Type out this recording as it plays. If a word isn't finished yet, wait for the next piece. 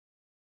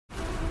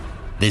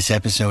This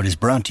episode is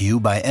brought to you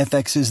by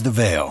FX's The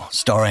Veil,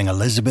 starring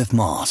Elizabeth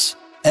Moss.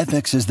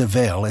 FX's The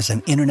Veil is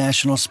an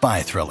international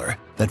spy thriller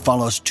that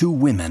follows two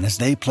women as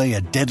they play a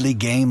deadly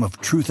game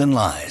of truth and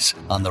lies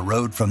on the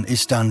road from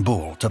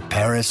Istanbul to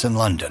Paris and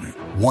London.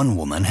 One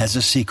woman has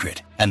a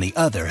secret, and the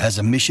other has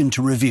a mission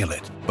to reveal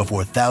it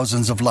before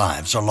thousands of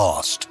lives are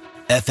lost.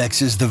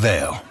 FX's The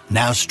Veil,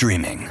 now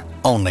streaming,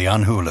 only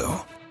on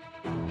Hulu.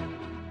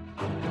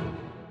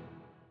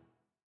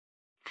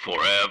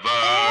 Forever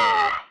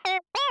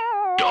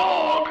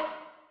Dog.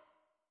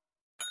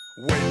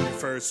 When your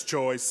first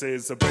choice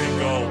is a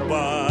big old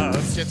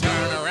bus, you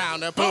turn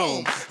around and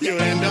boom, you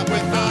end up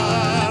with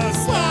a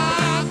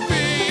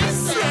sloppy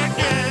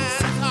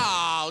seconds.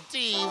 Oh,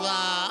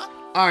 diva.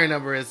 Our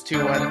number is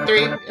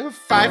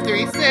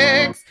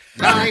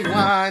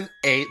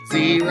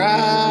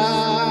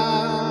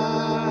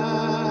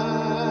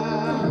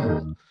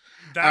 213-536-9180.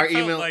 That Our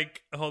felt email-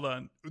 like, hold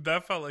on.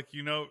 That felt like,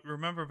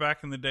 remember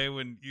back in the day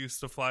when you used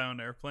to fly on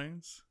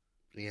airplanes?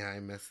 Yeah, I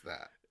missed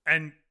that.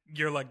 And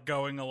you're like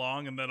going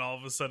along and then all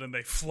of a sudden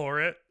they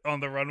floor it on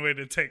the runway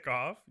to take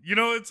off.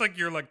 It's like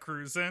you're like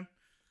cruising.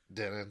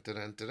 And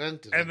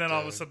then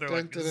all of a sudden they're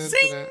like,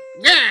 zing!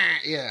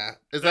 Yeah.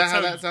 Is that That's how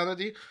how that sounded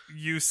to you?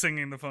 You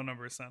singing the phone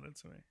number sounded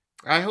to me.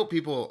 I hope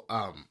people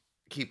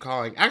keep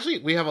calling. Actually,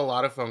 we have a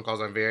lot of phone calls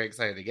I'm very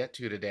excited to get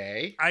to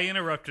today. I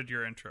interrupted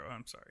your intro.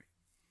 I'm sorry.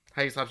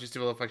 Hi, you sloppy,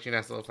 stupid, little flex, you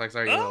nasty little flex.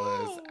 Our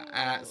email is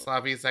at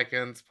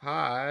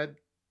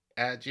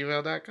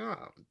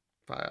sloppysecondspod@gmail.com.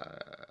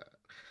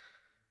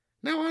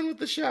 Now on with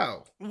the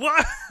show.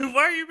 What? Why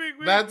are you being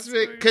weird? That's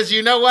because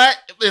you know what?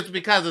 It's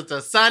because it's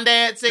a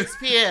Sunday at 6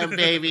 p.m.,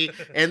 baby.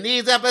 And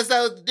these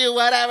episodes do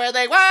whatever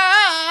they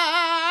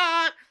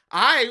want.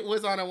 I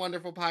was on a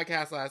wonderful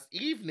podcast last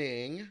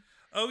evening.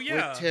 Oh,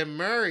 yeah. With Tim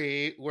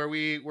Murray, where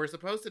we were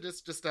supposed to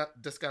just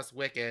discuss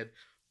Wicked.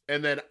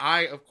 And then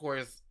I, of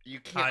course,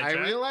 I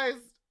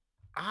realized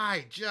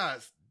I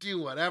just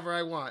do whatever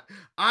I want.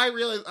 I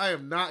realize I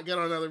am not good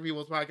on other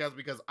people's podcasts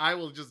because I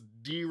will just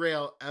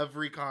derail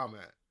every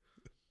comment.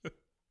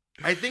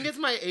 I think it's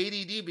my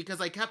ADD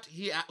because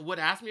he would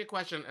ask me a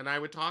question and I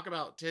would talk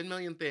about 10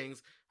 million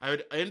things. I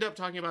would end up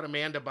talking about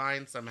Amanda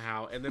Bynes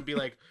somehow and then be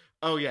like,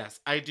 oh yes,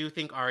 I do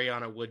think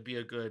Ariana would be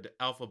a good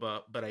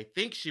Elphaba, but I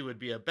think she would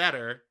be a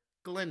better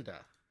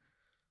Glinda.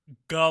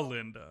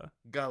 Glinda.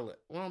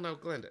 Well, no,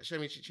 Glinda. I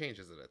mean, she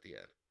changes it at the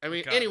end. I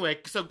mean, anyway,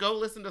 so go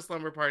listen to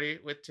Slumber Party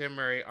with Tim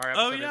Murray. Our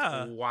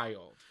episode is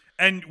wild.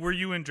 And were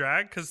you in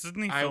drag? Because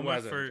didn't he film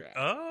it for... Drag.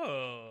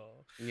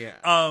 Oh. Yeah.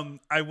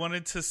 I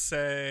wanted to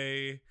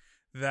say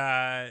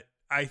that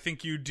I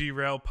think you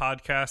derail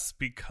podcasts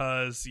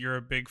because you're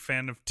a big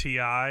fan of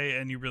T.I.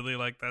 and you really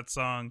like that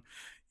song,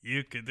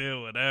 You Can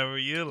Do Whatever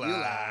You Like.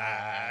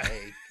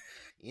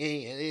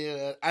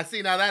 Yeah. I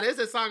see. Now that is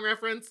a song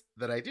reference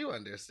that I do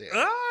understand.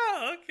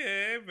 Oh,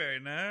 okay.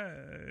 Very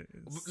nice.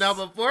 Now,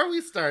 before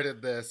we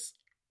started this,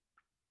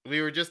 we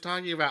were just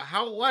talking about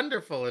how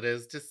wonderful it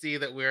is to see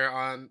that we're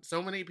on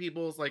so many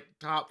people's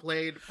top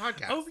played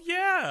podcasts. Oh,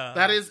 yeah.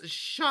 That is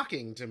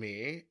shocking to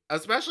me,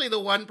 especially the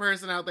one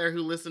person out there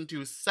who listened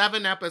to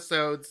 7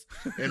 episodes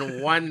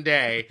in one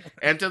day,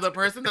 and to the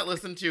person that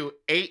listened to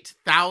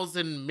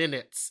 8,000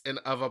 minutes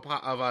of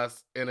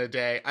us in a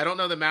day. I don't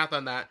know the math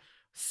on that.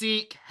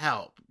 Seek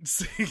help.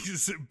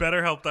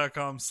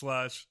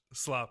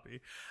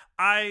 Betterhelp.com/sloppy.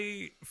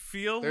 I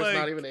feel there's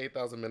not even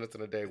 8,000 minutes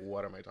in a day.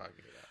 What am I talking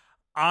about?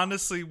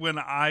 Honestly, when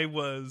I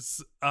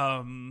was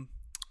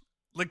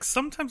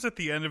sometimes at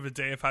the end of a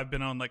day, if I've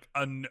been on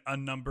a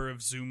number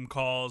of Zoom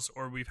calls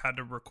or we've had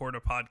to record a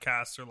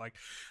podcast or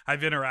I've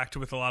interacted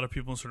with a lot of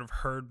people and sort of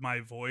heard my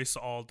voice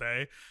all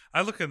day,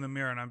 I look in the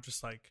mirror and I'm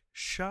just like,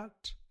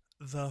 shut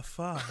the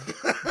fuck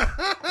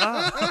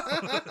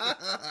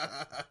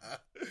up.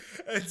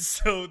 And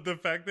so the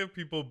fact that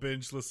people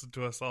binge listen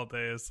to us all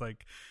day is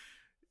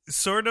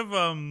sort of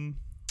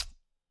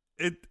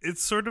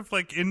it's sort of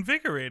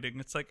invigorating.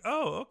 It's like,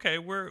 oh, okay,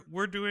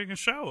 we're doing a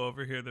show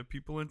over here that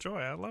people enjoy.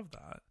 I love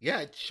that. Yeah,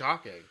 it's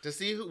shocking to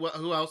see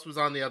who else was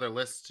on the other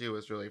list too.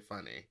 Is really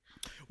funny.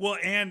 Well,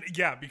 and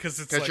yeah,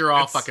 because you're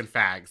all fucking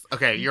fags.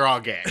 Okay, you're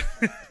all gay.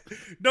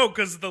 No,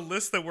 because the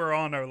list that we're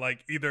on are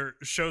either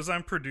shows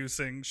I'm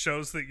producing,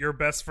 shows that your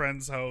best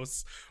friends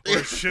hosts,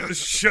 or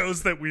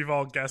shows that we've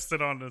all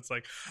guested on. It's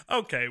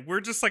okay,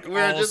 we're just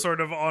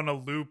sort of on a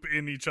loop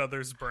in each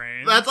other's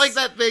brains. That's like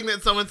that thing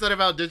that someone said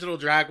about digital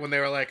drag when they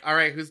were like, all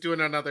right, who's doing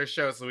another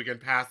show so we can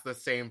pass the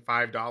same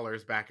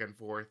 $5 back and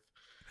forth.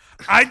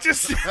 I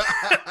just did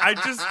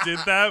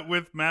that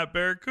with Matt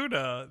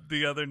Barracuda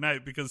the other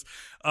night because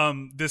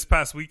this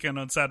past weekend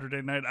on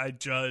Saturday night I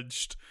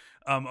judged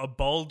a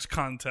bulge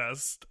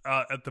contest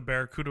at the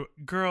Barracuda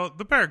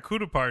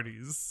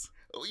parties.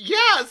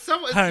 Yeah,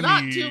 so it's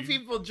not 2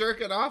 people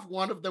jerking off,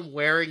 one of them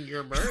wearing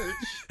your merch.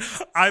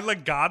 I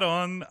got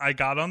on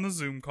the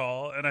Zoom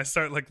call and I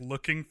start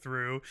looking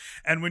through,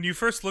 and when you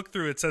first look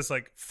through it says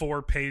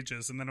 4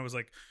 pages, and then I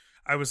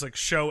was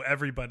show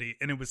everybody,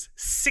 and it was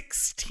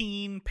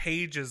 16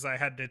 pages I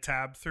had to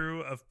tab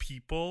through of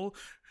people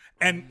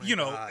And, Oh my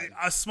God.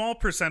 a small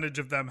percentage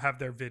of them have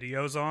their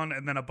videos on,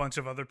 and then a bunch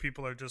of other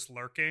people are just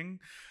lurking.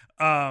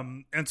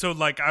 And so,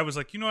 like, I was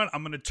like, you know what?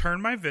 I'm going to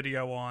turn my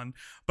video on,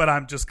 but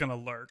I'm just going to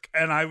lurk.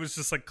 And I was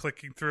just, like,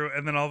 clicking through,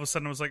 and then all of a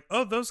sudden I was like,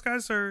 oh, those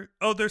guys they're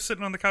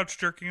sitting on the couch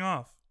jerking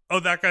off. Oh,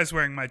 that guy's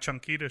wearing my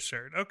Chunkita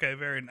shirt. Okay,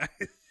 very nice.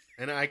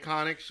 An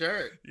iconic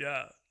shirt.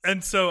 Yeah.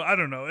 And so, I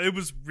don't know. It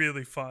was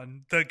really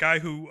fun. The guy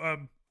who,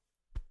 one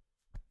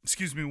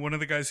of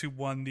the guys who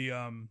won the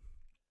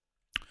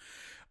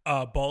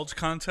bulge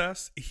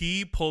contest,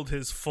 he pulled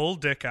his full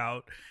dick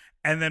out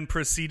and then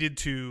proceeded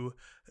to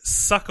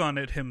suck on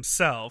it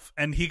himself,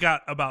 and he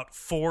got about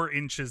 4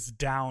 inches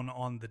down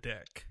on the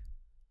dick.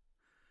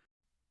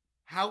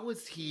 How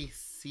was he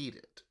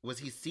seated? Was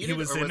he seated? He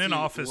was or in was an he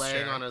office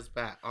laying chair. on his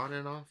back on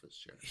an office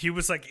chair? He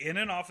was like in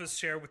an office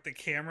chair with the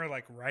camera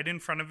like right in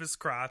front of his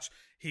crotch.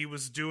 He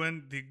was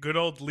doing the good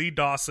old Lee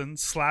Dawson,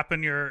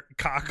 slapping your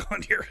cock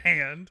on your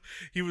hand.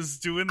 He was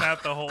doing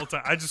that the whole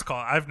time.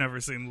 I've never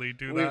seen Lee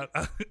do that.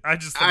 I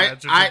just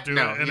imagine him do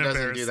it. He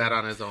doesn't do that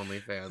on his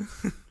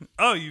OnlyFans.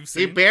 Oh, you've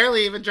seen? He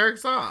barely even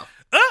jerks off.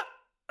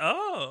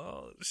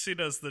 Oh, she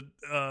does the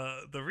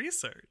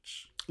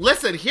research.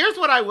 Listen, here's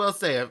what I will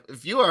say.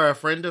 If you are a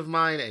friend of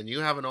mine and you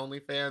have an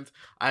OnlyFans,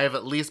 I have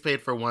at least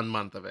paid for 1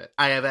 month of it.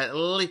 I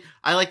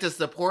like to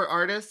support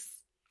artists,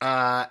 and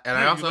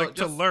I also like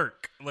to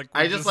lurk. Like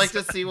I just like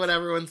to see what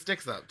everyone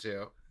sticks up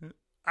to.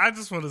 I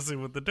just want to see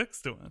what the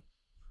dick's doing.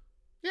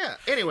 Yeah.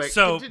 Anyway,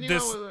 so continue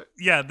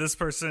this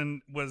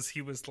person was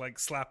like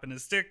slapping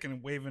his dick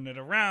and waving it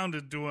around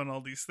and doing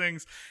all these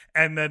things,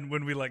 and then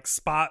when we like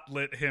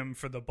spotlit him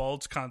for the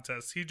bulge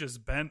contest, he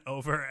just bent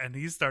over and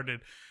he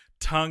started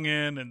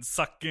tonguing and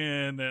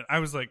sucking, and I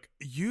was like,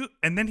 you.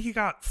 And then he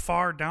got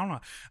far down on.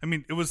 I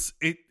mean,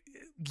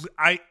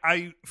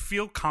 I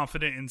feel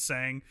confident in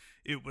saying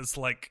it was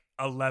like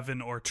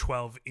 11 or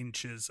 12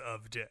 inches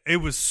of dick. It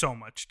was so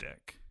much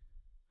dick.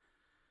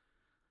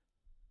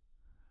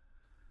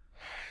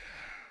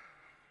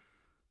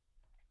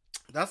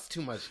 That's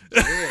too much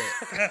dick.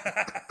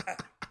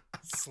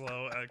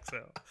 Slow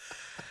exhale.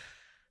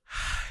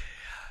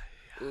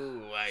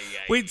 Ooh,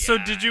 Wait, so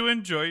did you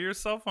enjoy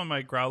yourself on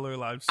my Growler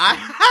live stream? I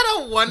had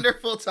a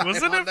wonderful time.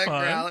 Wasn't on it that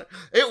fun? Growler.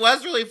 It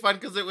was really fun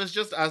because it was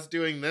just us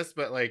doing this,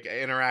 but like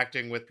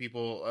interacting with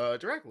people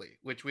directly,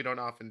 which we don't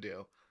often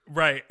do.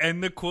 Right,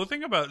 and the cool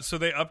thing about so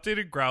they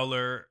updated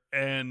Growler,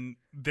 and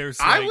there's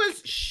I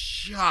was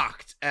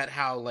shocked at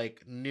how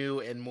like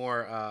new and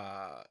more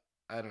I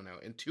don't know,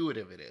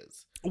 intuitive it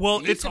is. Well,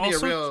 it used it's to be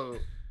also a real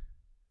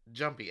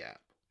jumpy app.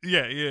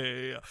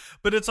 Yeah.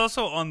 But it's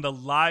also on the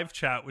live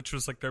chat, which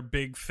was like their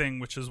big thing,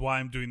 which is why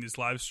I'm doing these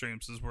live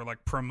streams, is we're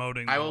like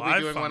promoting the I will live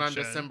be doing one on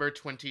function. December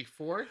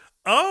 24th.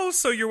 Oh,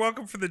 so you're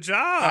welcome for the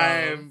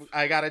job.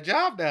 I got a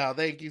job now.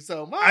 Thank you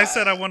so much. I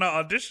said I want to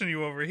audition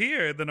you over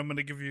here, then I'm going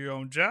to give you your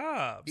own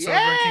job. So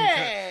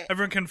Yeah.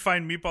 everyone can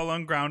find Meatball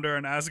on Grounder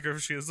and ask her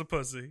if she is a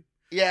pussy.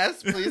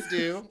 Yes, please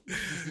do.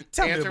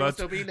 Tell me Answer will about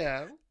still be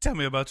no. Tell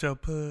me about your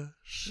pussy.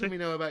 Let me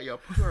know about your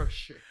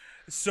pussy.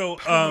 So,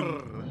 Candy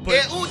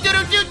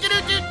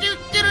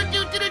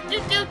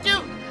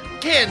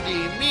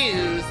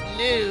Muse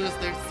news.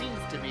 There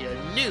seems to be a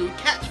new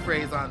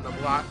catchphrase on the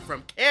block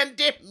from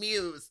Candy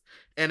Muse,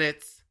 and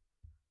it's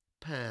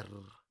purr,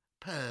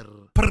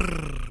 purr,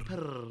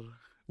 purr.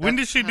 When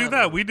did That's she do purr.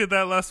 that? We did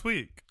that last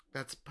week.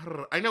 That's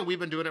purr. I know we've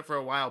been doing it for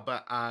a while,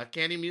 but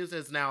Candy Muse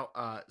has now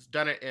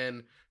done it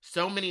in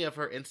so many of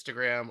her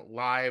Instagram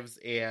lives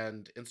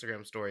and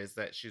Instagram stories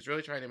that she's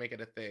really trying to make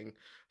it a thing.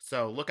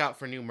 So look out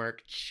for new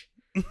merch.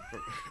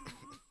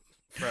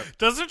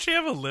 Doesn't she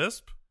have a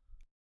lisp?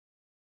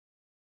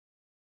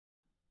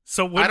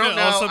 So I wouldn't don't it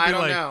know. also be I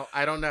don't like, know.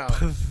 I don't know.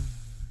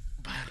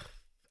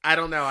 I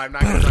don't know. I'm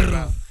not going to talk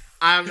about.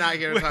 I'm not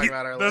here to talk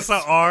about our That's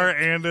list. an R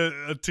and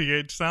a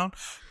TH sound.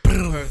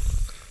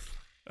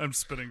 I'm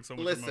spitting so much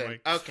in my Listen,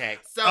 mic. okay.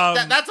 So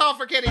that's all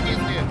for Candy Muse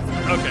news.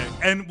 Okay,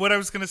 and what I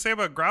was gonna say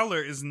about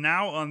Growler is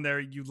now on there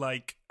you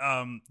like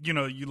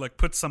you like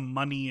put some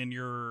money in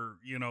your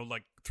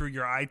like through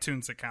your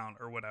iTunes account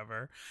or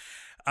whatever,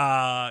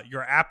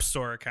 your App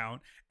Store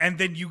account, and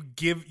then you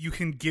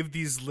can give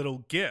these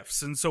little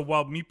gifts. And so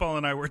while Meatball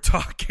and I were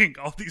talking,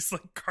 all these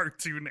like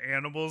cartoon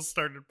animals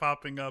started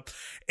popping up,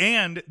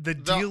 and the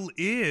deal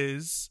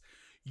is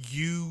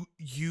you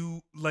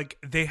like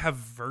they have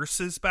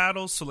versus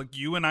battles, so like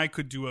you and I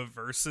could do a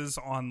versus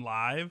on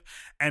live,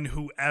 and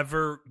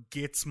whoever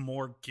gets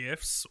more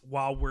gifts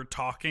while we're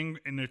talking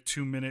in a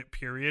 2-minute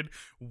period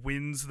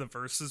wins the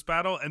versus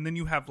battle. And then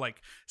you have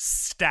like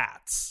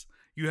stats.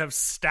 You have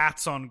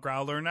stats on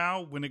Growler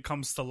now when it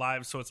comes to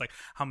live. So it's like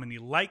how many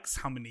likes,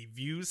 how many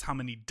views, how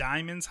many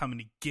diamonds, how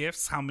many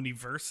gifts, how many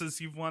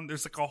verses you've won.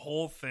 There's like a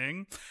whole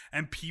thing,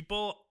 and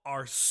people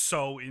are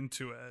so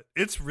into it.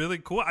 It's really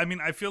cool. I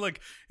mean, I feel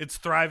like it's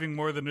thriving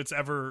more than it's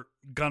ever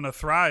gonna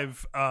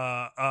thrive,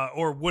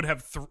 or would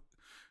have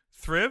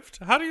thrived.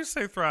 How do you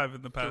say thrive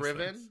in the past?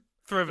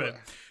 Thriven.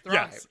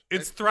 Yes,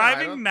 it's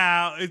thriving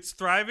now. It's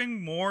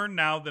thriving more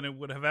now than it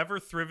would have ever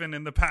thriven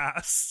in the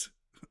past.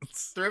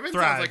 Thriven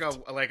sounds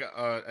like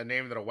a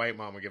name that a white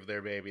mom would give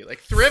their baby. Like,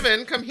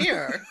 Thriven, come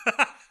here.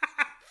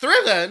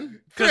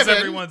 Thriven. Because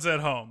everyone's at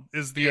home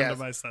is the end of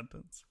my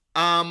sentence.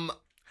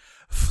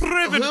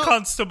 Thriven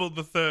Constable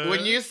the Third.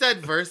 When you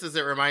said versus,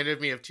 it reminded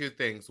me of two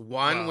things.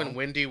 One, when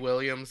Wendy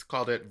Williams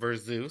called it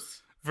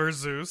Verzeus.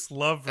 Verzeus.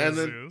 Love Verzeus. And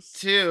then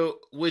two,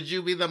 would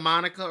you be the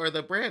Monica or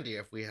the Brandy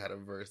if we had a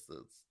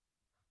versus?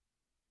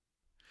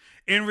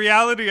 In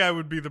reality, I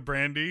would be the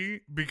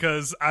Brandy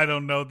because I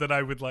don't know that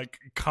I would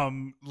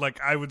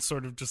I would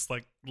sort of just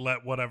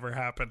let whatever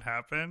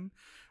happen.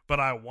 But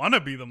I want to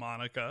be the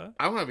Monica.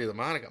 I want to be the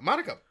Monica.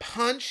 Monica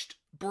punched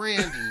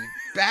Brandy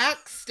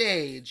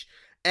backstage,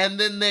 and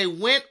then they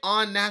went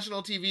on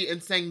national TV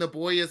and sang "The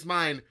Boy Is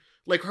Mine."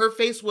 Like, her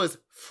face was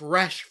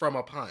fresh from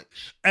a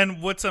punch.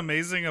 And what's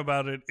amazing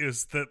about it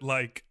is that,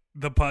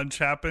 the punch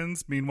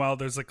happens. Meanwhile,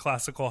 there's a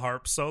classical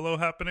harp solo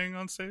happening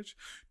on stage.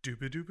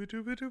 Dooba dooba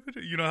dooba dooba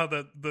doo. You know how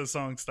the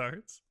song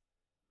starts?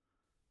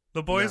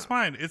 The Boy Is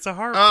Mine. It's a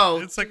harp.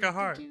 Oh. It's like a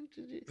harp.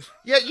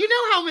 Yeah, you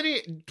know how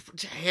many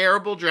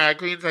terrible drag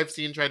queens I've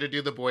seen try to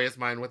do The Boy Is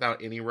Mine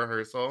without any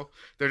rehearsal?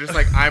 They're just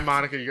like, I'm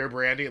Monica, you're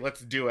Brandy,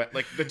 let's do it.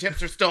 Like, the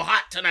tips are still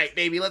hot tonight,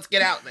 baby, let's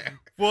get out there.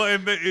 Well,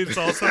 and it's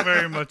also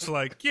very much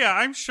like, yeah,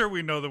 I'm sure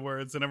we know the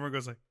words, and everyone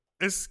goes like,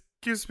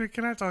 excuse me,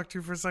 can I talk to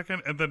you for a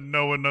second? And then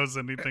no one knows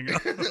anything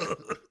else.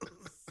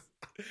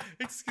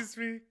 Excuse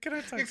me, can I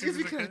talk to you? Excuse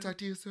me, can I talk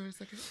to you for a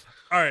second?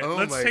 All right,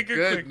 let's take a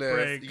quick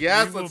break.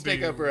 Yes, let's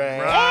take a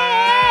break.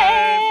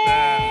 Right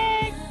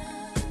back.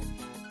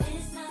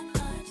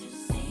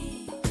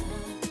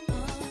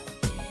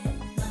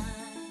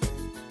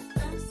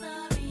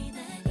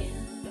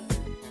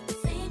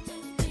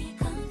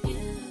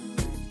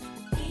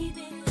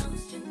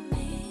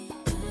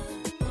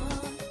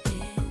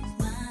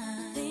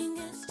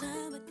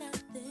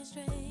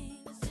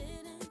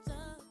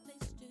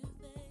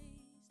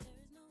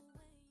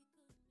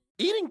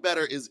 Eating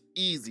better is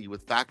easy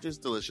with Factor's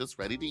delicious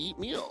ready-to-eat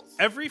meals.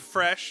 Every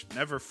fresh,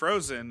 never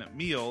frozen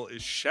meal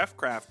is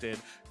chef-crafted,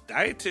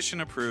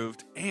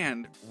 dietitian-approved,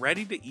 and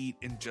ready to eat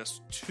in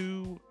just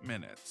 2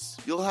 minutes.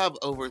 You'll have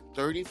over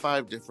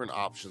 35 different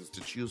options to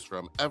choose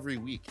from every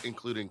week,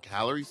 including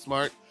Calorie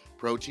Smart,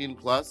 Protein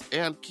Plus,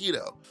 and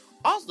Keto.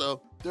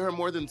 Also, there are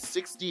more than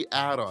 60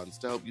 add-ons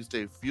to help you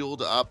stay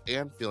fueled up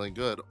and feeling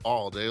good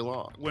all day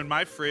long. When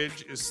my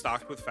fridge is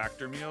stocked with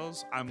Factor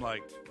meals, I'm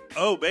like,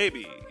 oh,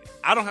 baby,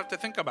 I don't have to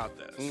think about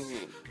this.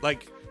 Mm-hmm.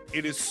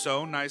 It is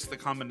so nice. The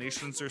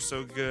combinations are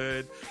so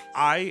good.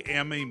 I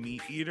am a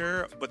meat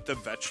eater, but the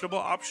vegetable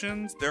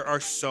options, there are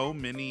so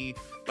many.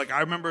 I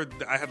remember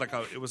I had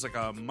it was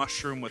a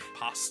mushroom with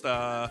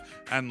pasta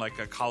and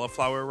a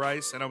cauliflower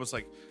rice. And I was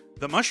like,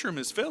 the mushroom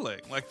is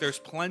filling. There's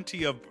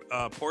plenty of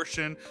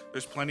portion,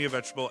 there's plenty of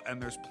vegetable,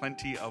 and there's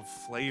plenty of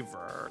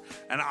flavor.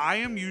 And I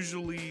am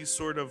usually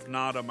sort of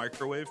not a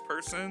microwave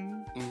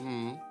person.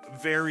 Mm-hmm.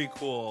 Very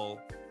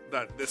cool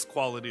that this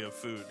quality of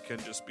food can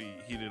just be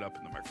heated up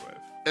in the microwave.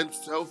 And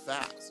so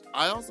fast.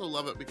 I also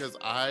love it because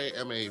I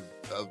am a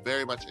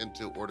very much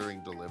into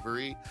ordering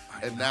delivery.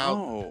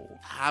 Now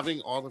having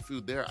all the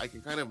food there, I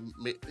can kind of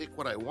pick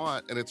what I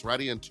want and it's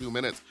ready in 2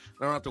 minutes.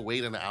 I don't have to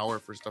wait an hour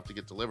for stuff to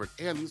get delivered.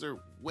 And these are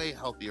way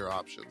healthier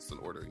options than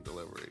ordering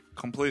delivery.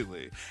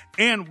 Completely.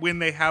 And when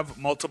they have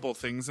multiple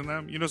things in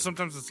them,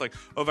 sometimes it's like,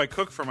 if I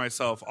cook for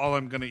myself, all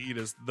I'm going to eat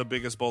is the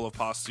biggest bowl of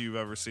pasta you've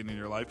ever seen in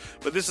your life.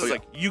 But this is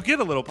you get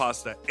a little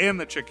pasta and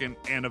the chicken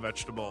and a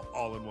vegetable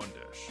all in one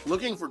dish.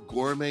 Looking for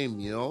gourmet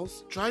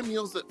meals? Try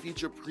meals that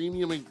feature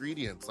premium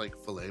ingredients like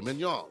filet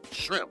mignon,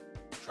 shrimp,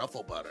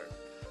 truffle butter,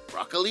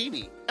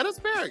 broccolini, and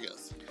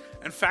asparagus.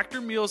 And Factor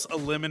meals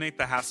eliminate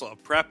the hassle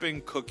of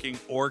prepping, cooking,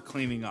 or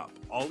cleaning up.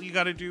 All you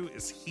gotta do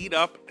is heat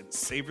up and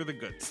savor the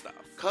good stuff.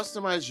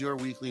 Customize your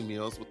weekly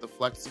meals with the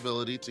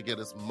flexibility to get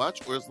as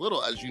much or as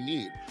little as you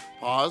need.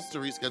 Pause to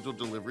reschedule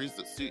deliveries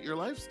that suit your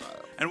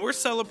lifestyle. And we're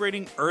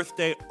celebrating Earth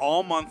Day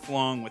all month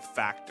long with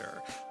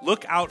Factor.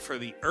 Look out for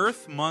the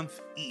Earth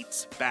Month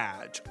Eats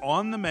badge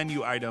on the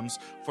menu items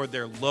for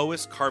their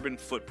lowest carbon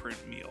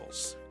footprint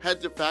meals.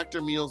 Head to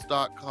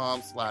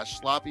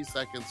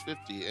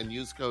factormeals.com/sloppyseconds50 and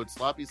use code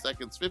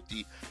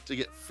sloppyseconds50 to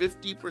get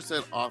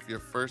 50% off your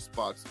first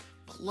box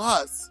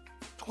plus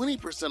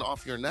 20%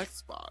 off your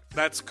next box.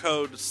 That's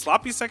code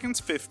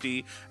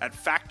sloppyseconds50 at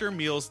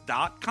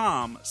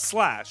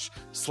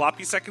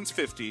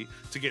factormeals.com/sloppyseconds50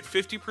 to get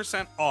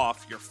 50%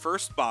 off your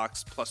first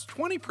box plus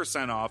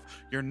 20% off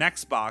your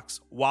next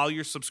box while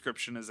your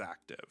subscription is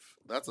active.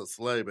 That's a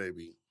slay,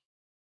 baby.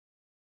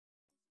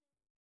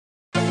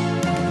 That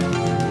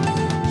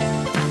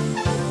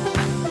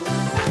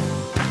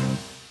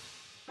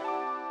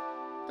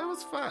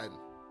was fun.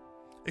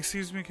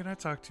 Excuse me, can I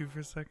talk to you for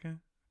a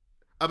second?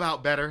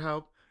 About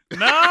BetterHelp?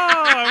 No,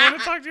 I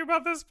want to talk to you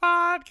about this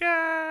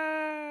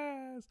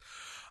podcast.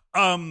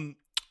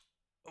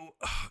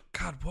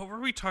 God, what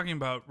were we talking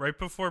about right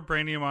before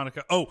Brandy and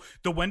Monica? Oh,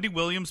 the Wendy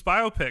Williams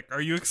biopic.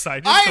 Are you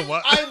excited to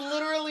what? I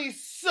literally genuinely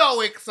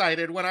so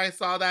excited when I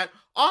saw that.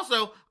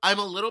 Also, I'm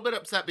a little bit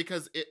upset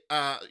because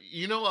a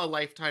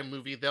Lifetime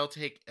movie, they'll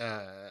take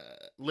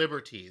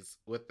liberties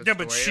with the story.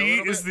 Yeah, but she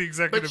is the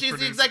executive producer. But she's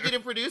the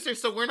executive producer,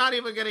 so we're not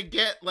even going to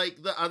get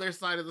like the other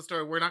side of the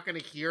story. We're not going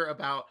to hear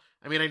about.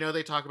 I mean, I know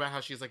they talk about how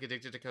she's like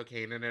addicted to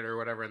cocaine in it or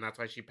whatever, and that's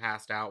why she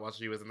passed out while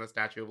she was in the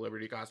Statue of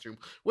Liberty costume,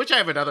 which I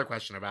have another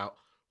question about.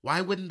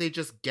 Why wouldn't they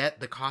just get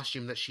the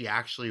costume that she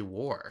actually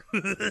wore?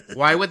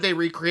 Why would they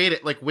recreate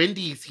it? Like,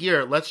 Wendy's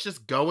here. Let's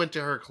just go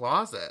into her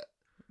closet.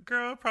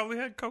 Girl, probably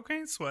had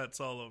cocaine sweats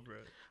all over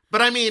it.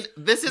 But I mean,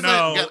 this is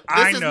not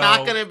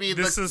going to be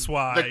this is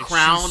why the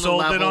Crown she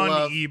sold it on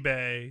of...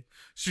 eBay.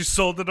 She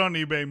sold it on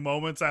eBay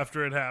moments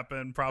after it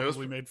happened.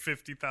 Probably made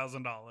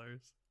 $50,000.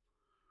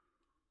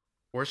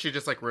 Or she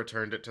just like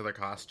returned it to the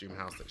costume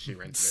house that she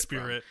rented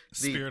Spirit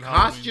the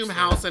costume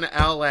house in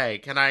LA.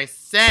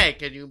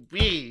 Can you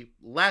be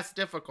less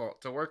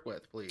difficult to work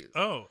with, please?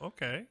 Oh,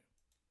 okay.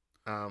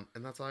 And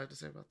that's all I have to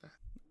say about that.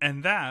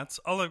 And that's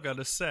all I've got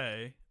to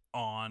say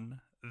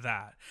on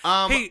that.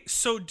 Hey,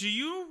 so do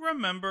you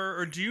remember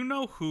or do you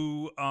know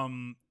who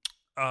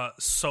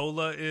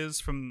Sola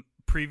is from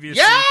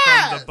previously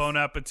from the Bon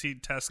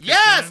Appetit test kitchen?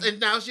 Yes, and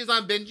now she's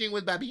on Binging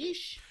with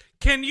Babish.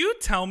 Can you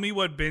tell me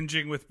what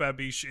Binging with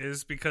Babish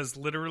is? Because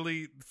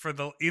literally,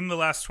 in the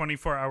last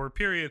 24-hour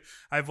period,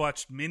 I've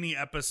watched many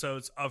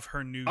episodes of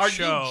her new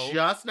show. Are you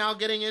just now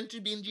getting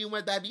into Binging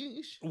with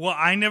Babish? Well,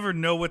 I never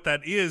know what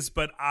that is,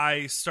 but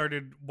I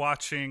started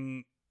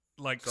watching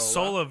like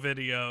Sola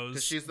videos.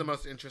 Because she's the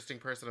most interesting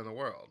person in the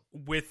world.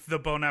 With the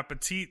Bon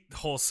Appetit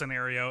whole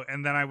scenario,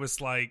 and then I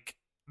was like...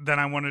 Then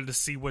I wanted to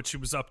see what she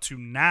was up to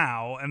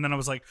now, and then I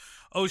was like,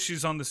 oh,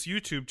 she's on this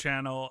YouTube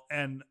channel,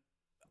 and...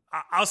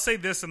 I'll say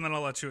this and then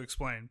I'll let you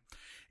explain.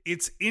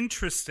 It's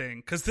interesting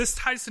because this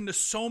ties into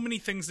so many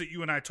things that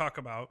you and I talk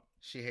about.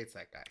 She hates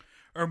that guy.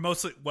 Or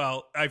mostly,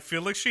 well, I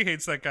feel like she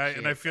hates that guy.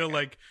 And I feel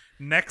like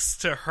next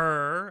to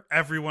her,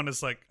 everyone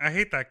is like, I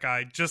hate that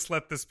guy. Just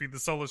let this be the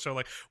solo show.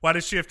 Like, why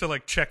does she have to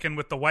like check in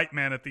with the white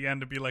man at the end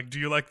to be like, do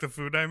you like the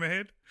food I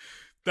made?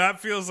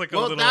 That feels like a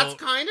little... Well,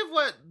 that's kind of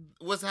what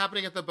was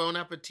happening at the Bon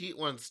Appetit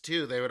ones,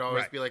 too. They would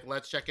always be like,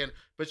 let's check in.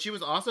 But she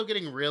was also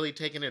getting really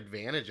taken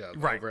advantage of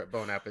over at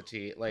Bon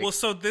Appetit. Like, well,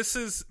 so this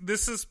is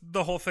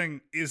the whole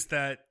thing, is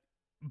that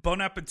Bon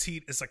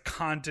Appetit is a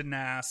Condé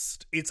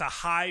Nast. It's a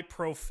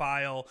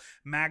high-profile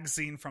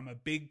magazine from a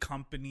big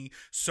company.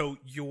 So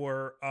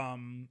you're...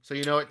 So,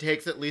 it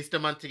takes at least a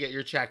month to get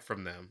your check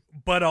from them.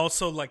 But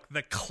also, like,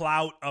 the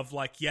clout of,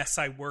 like, yes,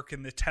 I work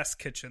in the test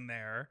kitchen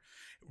there,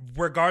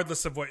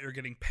 regardless of what you're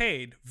getting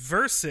paid,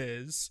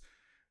 versus,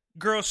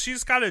 girl,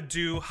 she's got to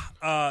do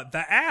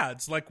the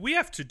ads like we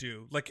have to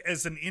do. Like,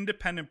 as an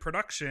independent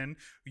production,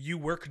 you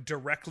work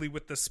directly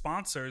with the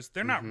sponsors.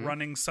 They're not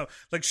running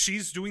like,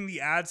 she's doing the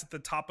ads at the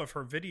top of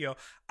her video.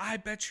 I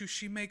bet you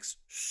she makes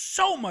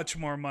so much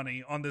more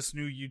money on this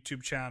new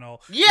YouTube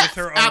channel with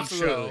her own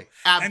show.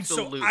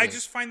 Absolutely. And so I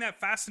just find that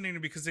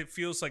fascinating because it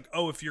feels like,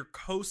 oh, if you're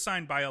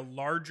co-signed by a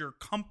larger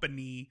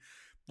company,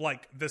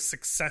 like, the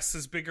success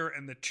is bigger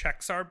and the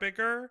checks are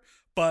bigger,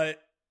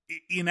 but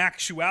in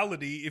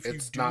actuality, if you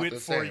do it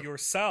for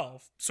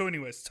yourself. So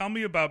anyways, tell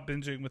me about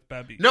Binging with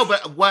Babish. No,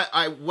 but what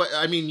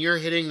I mean, you're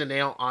hitting the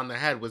nail on the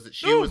head, was that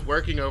she was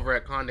working over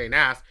at Condé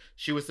Nast.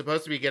 She was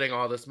supposed to be getting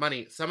all this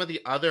money. Some of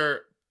the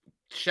other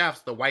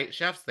chefs, the white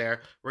chefs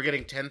there, were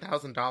getting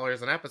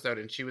 $10,000 an episode,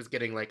 and she was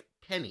getting like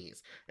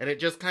pennies. And it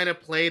just kind of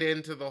played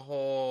into the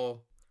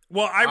whole...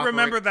 Well, I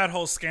remember that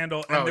whole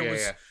scandal, and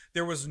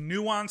there was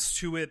nuance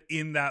to it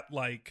in that,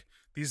 like,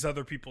 these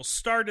other people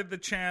started the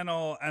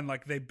channel and,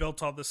 like, they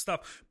built all this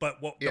stuff.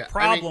 But what the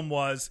problem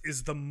was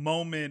the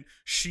moment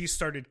she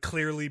started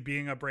clearly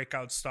being a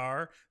breakout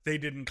star, they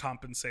didn't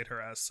compensate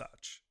her as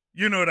such.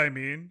 You know what I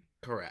mean?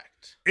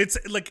 Correct. It's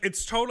like,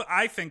 it's total.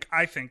 I think,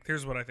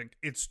 here's what I think.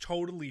 It's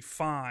totally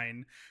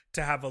fine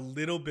to have a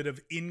little bit of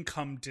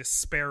income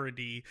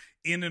disparity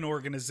in an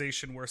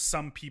organization where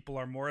some people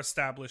are more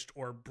established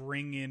or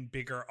bring in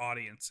bigger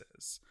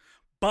audiences.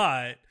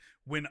 But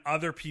when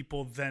other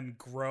people then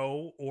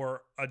grow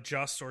or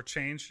adjust or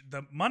change,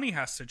 the money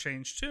has to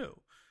change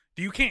too.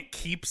 You can't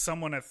keep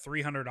someone at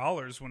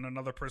 $300 when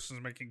another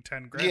person's making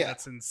 $10,000. Yeah.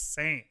 That's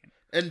insane.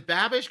 And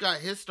Babish got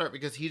his start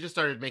because he just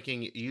started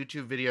making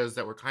YouTube videos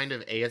that were kind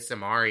of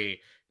ASMR-y.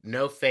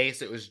 No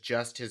face, it was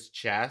just his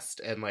chest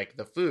and, like,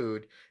 the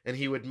food. And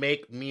he would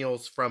make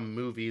meals from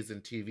movies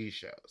and TV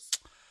shows.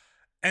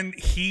 And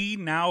he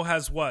now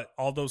has what?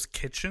 All those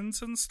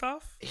kitchens and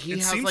stuff?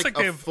 He seems like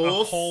they have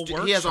a whole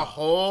workshop. He has a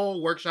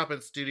whole workshop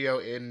and studio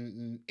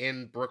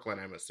in Brooklyn,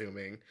 I'm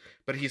assuming.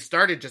 But he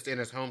started just in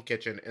his home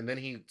kitchen, and then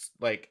he,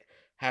 like,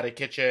 had a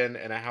kitchen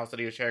and a house that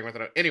he was sharing with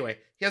another. Anyway,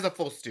 he has a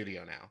full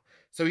studio now.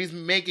 So he's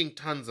making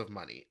tons of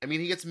money. I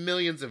mean, he gets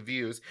millions of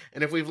views.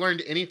 And if we've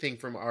learned anything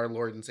from our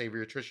Lord and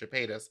Savior, Trisha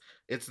Paytas,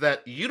 it's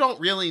that you don't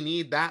really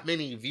need that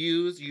many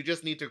views. You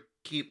just need to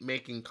keep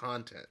making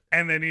content.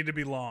 And they need to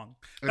be long.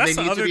 And that's they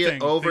the need other to be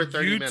thing. Over the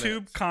 30 YouTube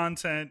minutes.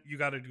 Content, you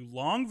got to do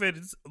long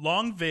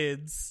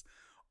vids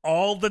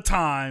all the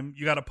time.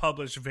 You got to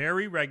publish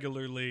very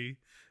regularly.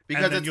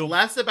 Because it's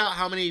less about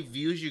how many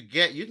views you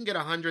get. You can get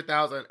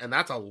 100,000, and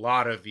that's a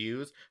lot of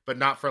views, but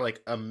not for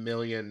like a 1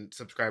 million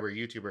subscriber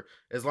YouTuber.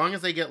 As long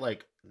as they get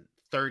like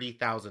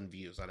 30,000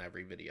 views on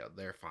every video,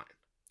 they're fine.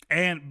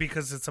 And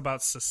because it's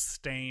about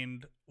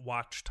sustained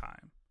watch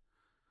time.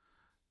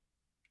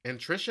 And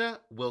Trisha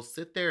will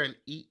sit there and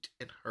eat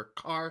in her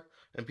car,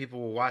 and people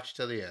will watch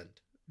to the end.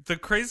 The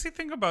crazy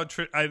thing about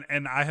Trisha,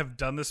 and I have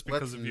done this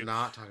because of you. Let's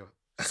not talk about.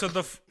 So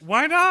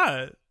why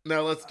not?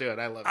 No, let's do it.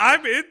 I love it.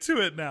 I'm into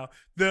it now.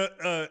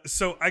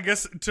 So I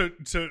guess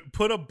to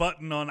put a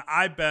button on,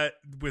 I bet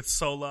with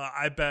Sola,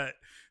 I bet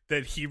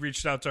that he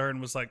reached out to her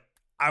and was like,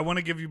 I want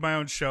to give you my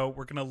own show.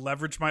 We're going to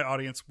leverage my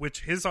audience,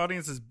 which his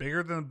audience is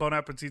bigger than Bon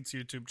Appetit's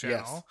YouTube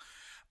channel.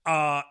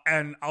 Yes.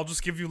 And I'll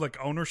just give you like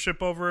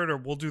ownership over it, or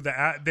we'll do the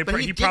ad. But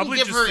he didn't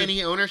give her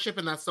any ownership,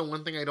 and that's the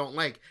one thing I don't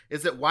like.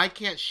 Is that why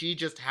can't she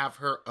just have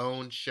her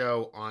own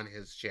show on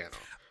his channel?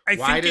 I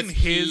think in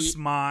his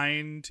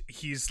mind,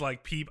 he's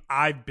like,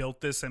 I built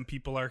this and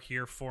people are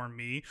here for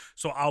me,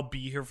 so I'll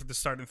be here for the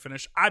start and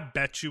finish. I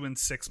bet you in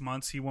 6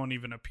 months he won't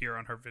even appear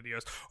on her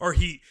videos, or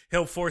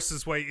he'll force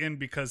his way in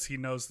because he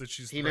knows that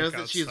she's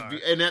star.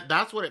 And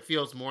that's what it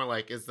feels more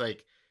like. Is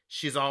like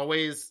she's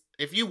always.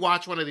 If you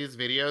watch one of these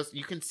videos,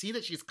 you can see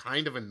that she's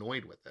kind of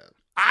annoyed with him.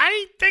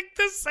 I think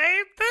the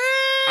same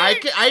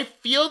thing. I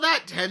feel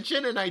that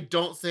tension, and I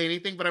don't say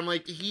anything. But I'm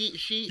like,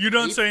 she. You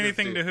don't say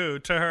anything to who?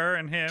 To her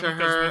and him? To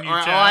her.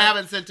 I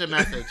haven't sent a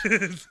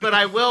message, but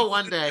I will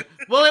one day.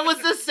 Well, it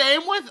was the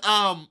same with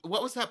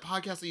what was that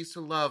podcast I used to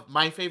love?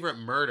 My Favorite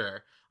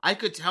Murder. I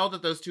could tell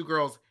that those two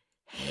girls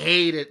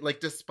hated, like,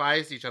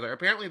 despised each other.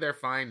 Apparently they're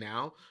fine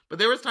now, but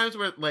there was times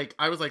where, like,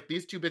 I was like,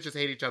 these two bitches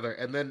hate each other,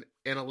 and then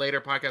in a later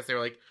podcast they were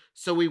like,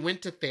 so we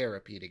went to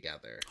therapy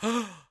together.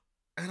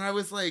 And I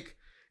was like,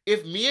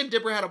 if me and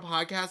Dibra had a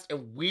podcast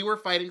and we were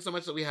fighting so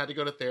much that we had to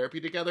go to therapy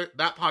together,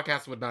 that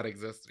podcast would not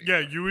exist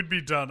anymore. Yeah, you would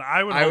be done.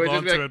 I would hold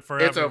on to it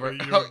forever. It's over.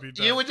 You would be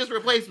done. You would just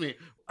replace me.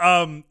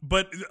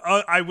 But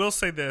I will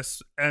say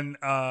this, and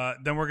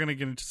then we're gonna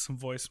get into some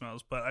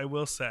voicemails. But I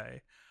will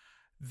say,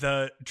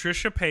 the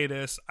Trisha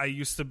Paytas, I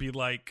used to be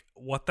like,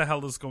 what the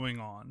hell is going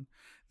on?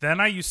 Then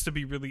I used to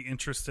be really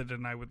interested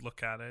and I would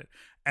look at it.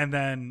 And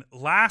then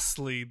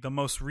lastly, the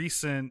most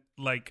recent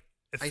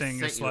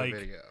thing is like,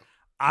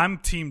 I'm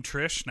Team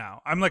Trish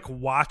now. I'm like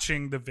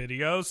watching the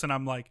videos and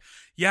I'm like,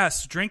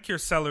 yes, drink your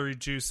celery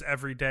juice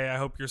every day. I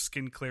hope your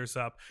skin clears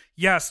up.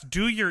 Yes,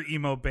 do your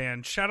emo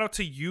band. Shout out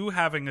to you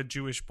having a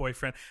Jewish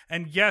boyfriend.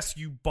 And yes,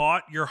 you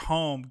bought your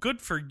home.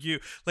 Good for you.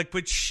 Like,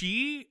 but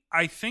she,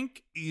 I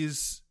think,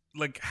 is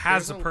like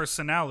has a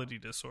personality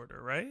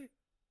disorder, right?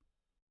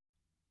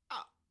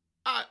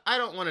 I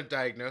don't want to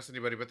diagnose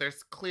anybody, but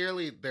there's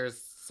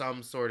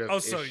some sort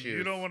of so issues.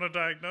 You don't want to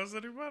diagnose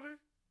anybody?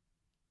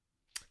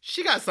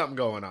 She got something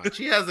going on.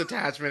 She has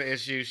attachment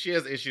issues. She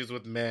has issues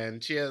with men.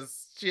 She has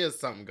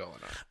something going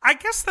on. I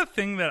guess the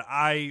thing that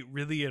I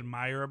really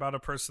admire about a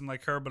person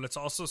like her, but it's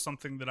also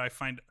something that I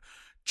find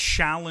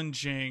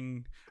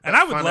challenging. And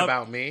I would love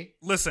about me.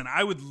 Listen,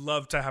 I would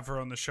love to have her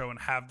on the show and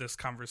have this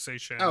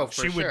conversation. Oh,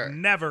 for she sure. would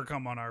never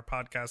come on our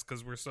podcast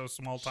because we're so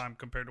small time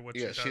compared to what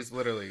she does. Yeah, she's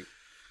literally.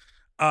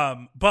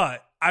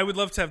 But I would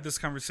love to have this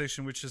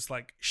conversation, which is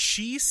like,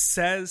 she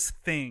says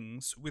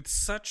things with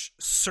such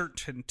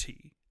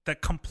certainty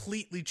that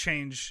completely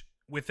change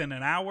within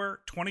an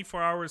hour,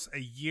 24 hours, a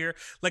year.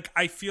 Like,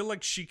 I feel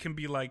like she can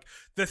be like,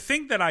 the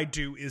thing that I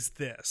do is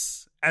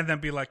this. And then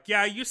be like,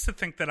 yeah, I used to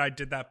think that I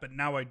did that, but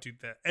now I do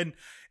that.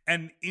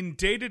 And in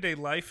day-to-day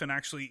life and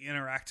actually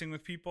interacting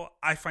with people,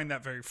 I find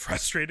that very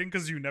frustrating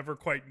because you never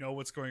quite know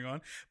what's going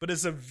on. But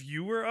as a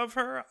viewer of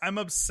her, I'm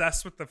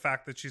obsessed with the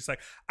fact that she's like,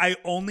 I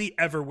only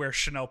ever wear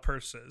Chanel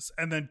purses.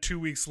 And then 2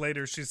 weeks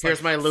later, she's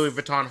Here's my Louis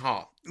Vuitton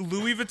haul.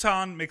 Louis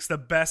Vuitton makes the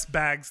best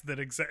bags that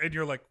exist. And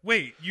you're like,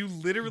 wait, you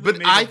literally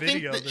made a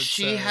video that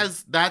she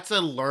has, that's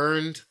a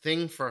learned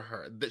thing for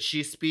her, that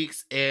she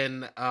speaks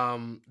in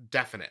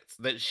definites,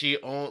 that she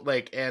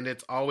and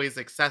it's always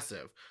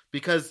excessive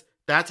because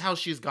that's how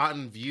she's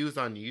gotten views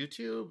on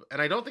YouTube. And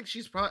I don't think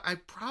I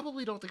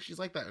probably don't think she's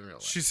like that in real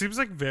life. She seems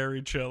like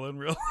very chill in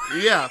real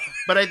life. Yeah,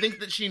 but I think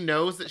that she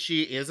knows that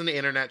she is an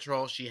internet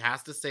troll. She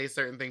has to say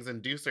certain things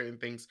and do certain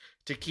things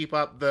to keep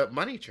up the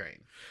money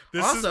train.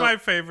 This is my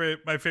favorite.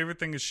 My favorite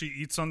thing is she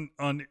eats on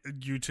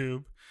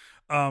YouTube.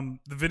 The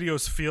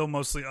videos feel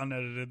mostly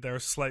unedited. They're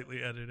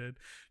slightly edited.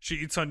 She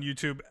eats on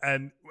YouTube,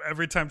 and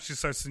every time she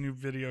starts a new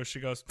video, she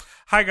goes,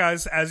 "Hi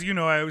guys, as you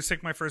know, I always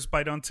take my first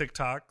bite on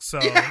TikTok."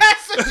 So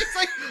yes, she's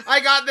like, "I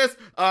got this."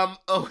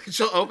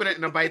 She'll open it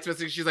and a bite's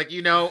missing. She's like,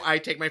 I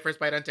take my first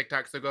bite on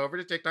TikTok, so go over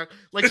to TikTok.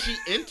 Like, she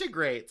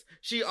integrates.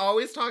 She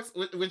always talks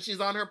when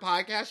she's on her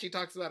podcast. She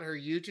talks about her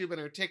YouTube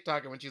and her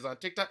TikTok, and when she's on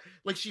TikTok,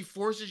 like, she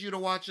forces you to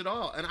watch it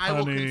all, and I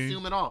will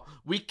consume it all.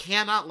 We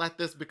cannot let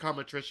this become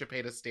a Trisha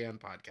Paytas Stan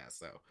podcast,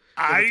 though.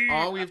 It's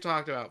all we've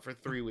talked about for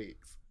 3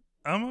 weeks.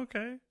 I'm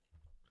okay.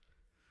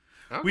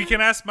 We can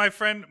ask my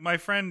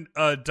friend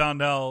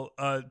Donnell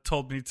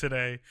told me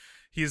today.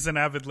 He's an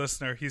avid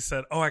listener. He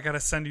said, I got to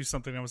send you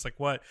something. I was like,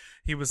 what?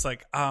 He was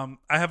like, I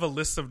have a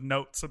list of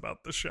notes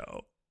about the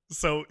show.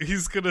 So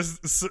he's gonna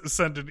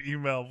send an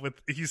email with.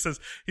 He says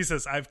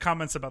I have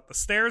comments about the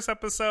stairs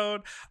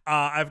episode.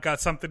 I've got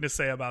something to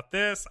say about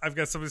this. I've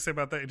got something to say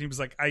about that. And he was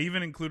like, I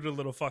even included a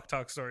little fuck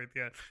talk story at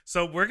the end.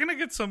 So we're gonna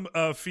get some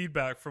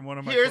feedback from one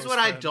of my. Here's what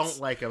friends. I don't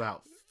like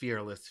about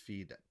fearless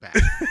feedback.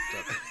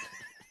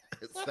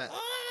 It's that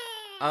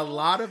a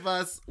lot of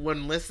us,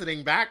 when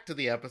listening back to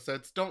the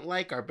episodes, don't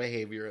like our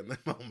behavior in the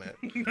moment.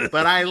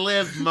 But I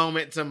live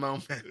moment to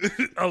moment.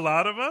 A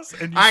lot of us?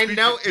 And I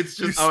know it's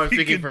just... I'm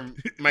speaking for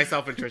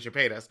myself and Trisha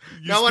Paytas.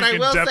 No, what I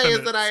will say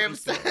is that I have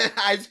said...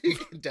 I speak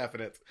in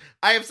definites.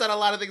 I have said a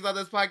lot of things on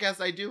this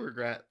podcast I do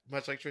regret,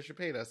 much like Trisha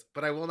Paytas,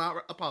 but I will not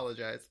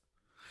apologize.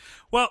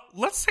 Well,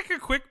 let's take a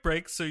quick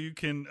break so you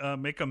can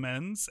make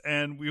amends,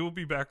 and we will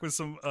be back with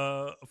some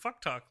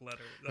fuck talk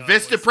letter.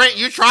 Vistaprint,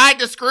 you tried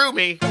to screw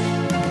me.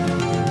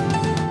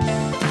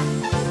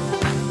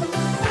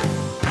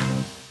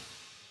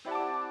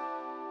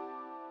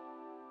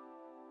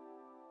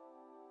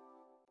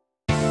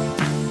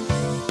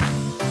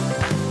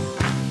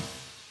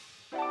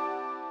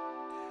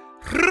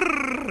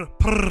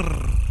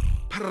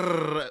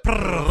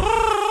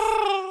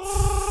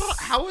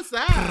 How was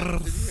that?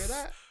 Did you hear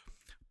that?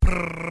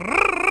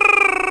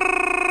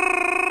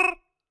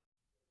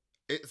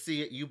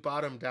 See, you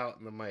bottomed out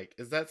in the mic.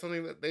 Is that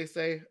something that they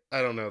say?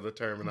 I don't know the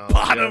terminology.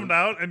 Bottomed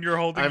out, and you're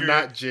holding. I'm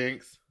not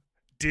Jinx.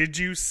 Did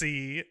you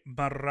see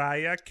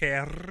Mariah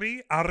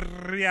Carey,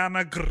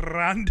 Ariana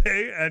Grande,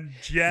 and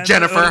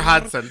Jennifer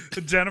Hudson?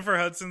 Jennifer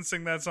Hudson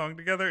sing that song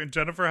together, and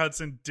Jennifer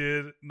Hudson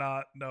did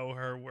not know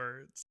her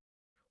words.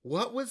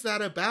 What was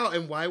that about,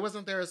 and why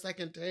wasn't there a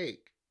second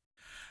take?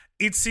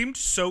 It seemed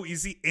so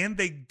easy, and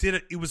they did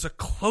it. It was a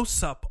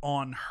close-up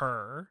on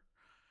her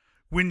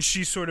when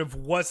she sort of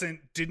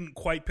didn't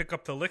quite pick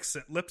up the lip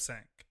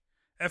sync.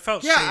 It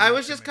felt shady. I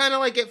was just kind of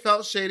like, it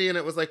felt shady, and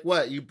it was like,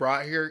 what, you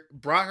brought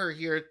her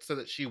here so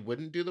that she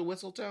wouldn't do the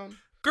whistle tone?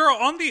 Girl,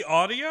 on the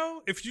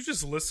audio, if you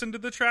just listen to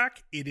the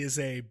track, it is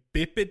a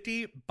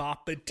bippity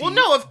boppity. Well,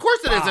 no, of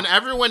course it is, and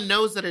everyone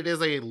knows that it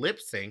is a lip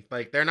sync.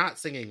 Like, they're not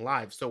singing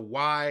live, so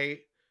why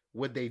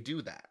would they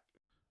do that?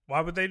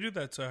 Why would they do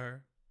that to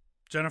her?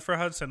 Jennifer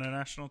Hudson, a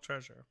national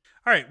treasure.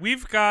 All right,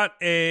 we've got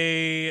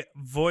a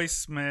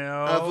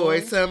voicemail. A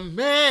voicemail.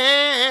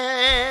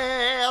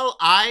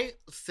 I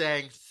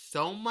sang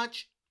so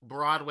much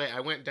Broadway. I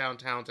went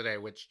downtown today,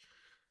 which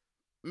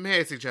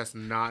may I suggest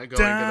not going to the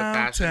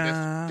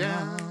fashion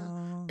district.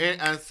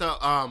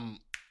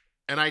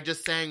 And I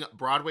just sang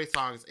Broadway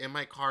songs in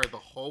my car the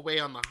whole way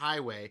on the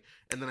highway.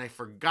 And then I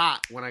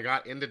forgot when I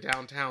got into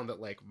downtown that,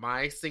 like,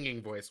 my singing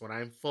voice, when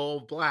I'm full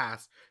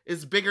blast,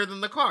 is bigger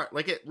than the car.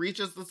 Like, it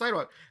reaches the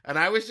sidewalk. And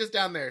I was just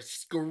down there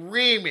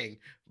screaming,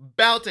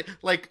 belting,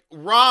 like,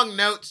 wrong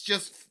notes,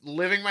 just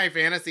living my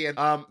fantasy. And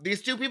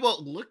these two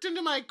people looked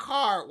into my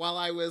car while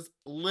I was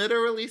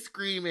literally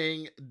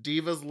screaming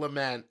Diva's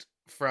Lament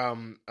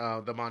from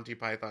the Monty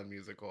Python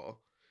musical.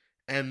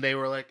 And they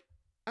were like,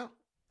 oh,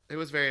 it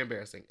was very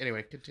embarrassing.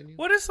 Anyway, continue.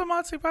 What is the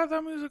Monty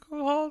Python musical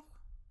called?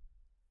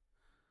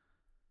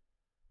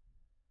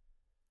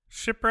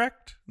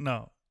 Shipwrecked?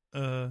 No.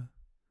 Holy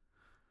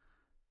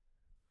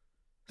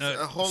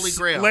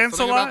Grail. Lancelot?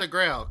 Something about the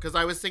Grail. Because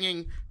I was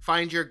singing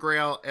Find Your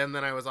Grail, and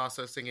then I was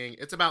also singing,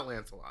 it's about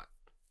Lancelot.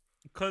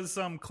 Because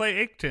Clay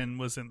Aiken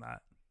was in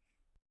that.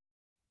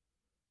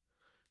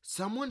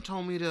 Someone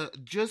told me to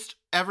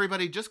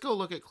everybody just go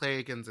look at Clay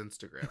Aiken's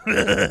Instagram.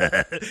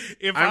 I'm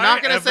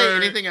not going to say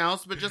anything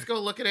else, but just go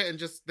look at it and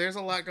there's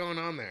a lot going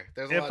on there.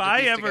 There's a lot if to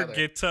I piece ever together.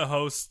 get to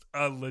host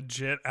a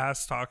legit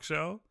ass talk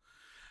show,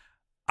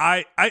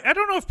 I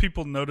don't know if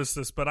people notice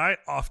this, but I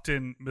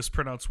often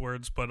mispronounce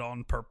words, but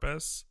on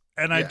purpose.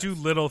 And I do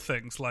little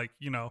things like,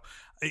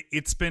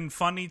 it's been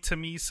funny to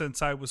me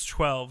since I was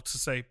 12 to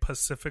say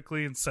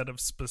pacifically instead of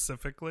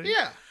specifically.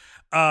 Yeah.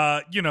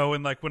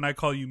 And like when I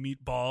call you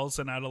meatballs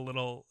and add a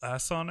little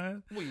S on it.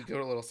 Well, you give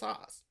it a little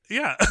sauce.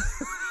 Yeah.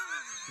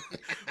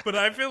 But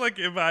I feel like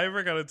if I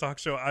ever got a talk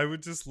show, I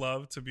would just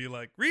love to be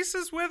like,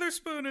 Reese's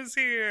Witherspoon is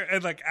here,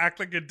 and like act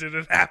like it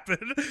didn't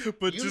happen,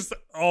 but just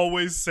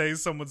always say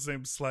someone's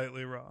name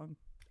slightly wrong.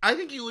 I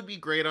think you would be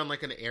great on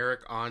like an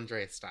Eric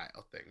Andre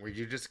style thing where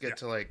you just get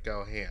to like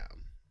go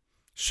ham.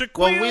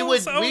 Shaquille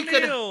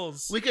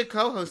we could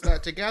co-host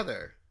that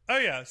together. Oh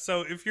yeah.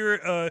 So if you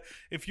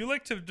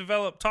like to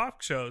develop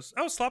talk shows,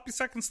 Sloppy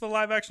Seconds, the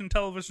live action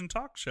television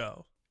talk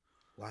show.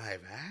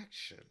 Live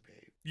action, babe.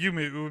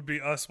 It would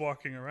be us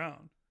walking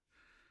around.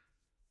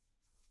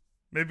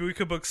 Maybe we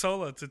could book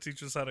Sola to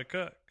teach us how to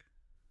cook.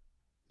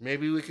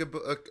 Maybe we could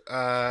book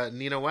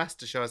Nina West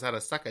to show us how to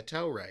suck a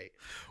toe right.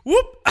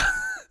 Whoop!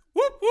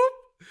 Whoop whoop!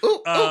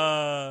 Ooh,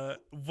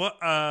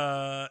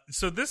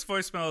 So this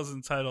voicemail is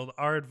entitled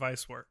 "Our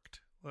Advice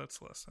Worked."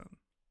 Let's listen.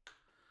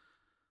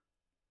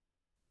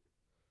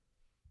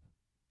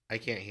 I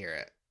can't hear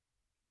it.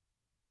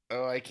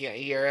 Oh, I can't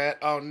hear it.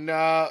 Oh,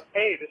 no.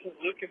 Hey, this is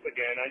Lucas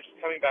again. I'm just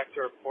coming back to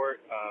report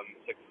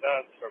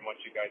success from what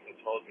you guys had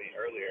told me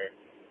earlier.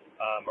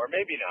 Or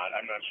maybe not.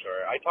 I'm not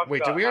sure.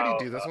 Wait, did we already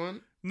do this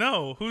one?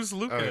 No, who's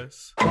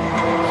Lucas? He,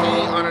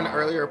 on an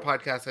earlier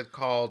podcast, had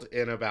called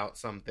in about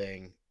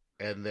something,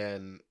 and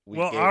then we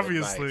gave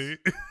obviously.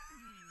 advice.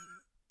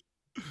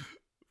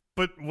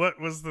 But what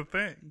was the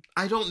thing?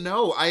 I don't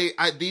know.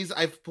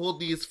 I've pulled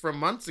these from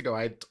months ago.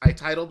 I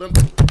titled them.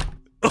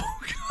 Oh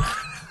God.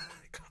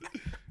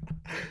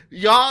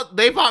 Y'all,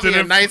 they bought me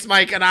a nice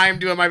mic, and I'm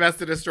doing my best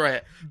to destroy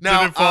it.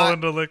 Now, did it fall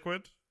into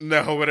liquid?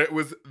 No, but it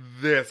was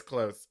this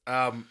close.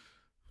 I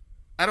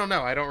don't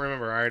know. I don't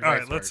remember. Our advice. All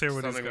right, let's hear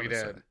what he's going to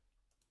say.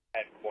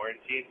 At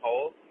quarantine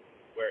holes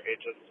where it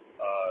just,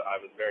 I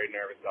was very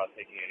nervous about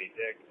taking any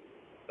dicks.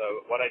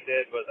 So what I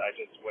did was I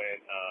just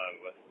went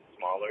with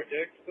smaller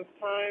dicks this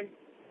time,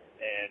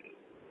 and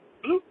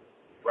bloop,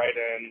 right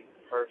in,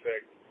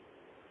 perfect.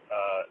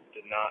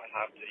 Did not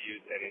have to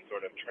use any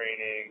sort of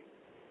training,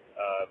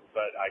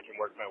 but I can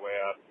work my way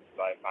up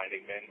by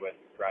finding men with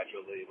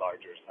gradually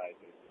larger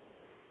sizes.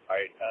 All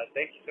right,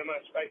 thank you so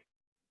much. Bye.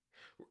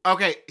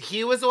 Okay,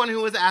 he was the one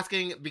who was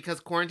asking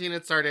because quarantine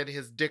had started.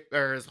 His dick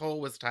or his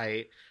hole was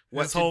tight.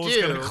 His hole was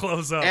going to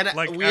close up, and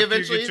like we after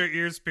eventually you get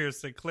your ears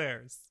pierced at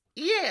Claire's.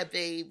 Yeah,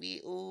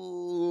 baby.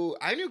 Ooh,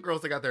 I knew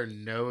girls that got their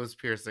nose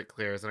pierced at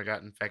Claire's and I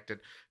got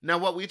infected. Now,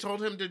 what we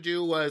told him to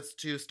do was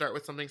to start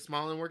with something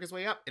small and work his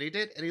way up, and he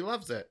did, and he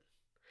loves it.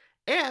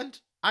 And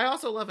I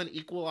also love an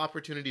equal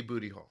opportunity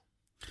booty hole.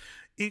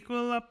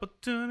 Equal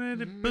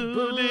opportunity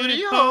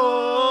booty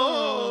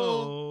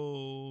hole.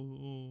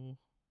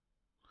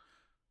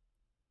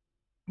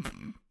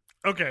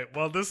 Okay,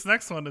 well, this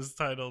next one is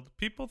titled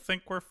 "People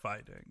Think We're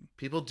Fighting."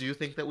 People do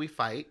think that we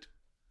fight.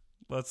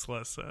 Let's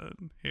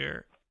listen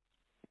here.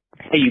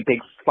 Hey, you big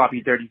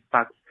floppy dirty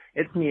fucks.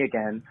 It's me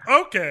again.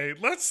 Okay,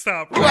 let's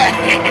stop.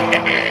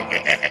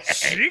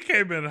 She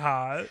came in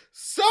hot.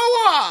 So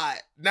hot!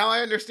 Now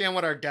I understand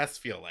what our guests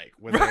feel like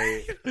when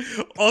they...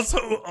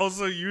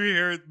 Also, you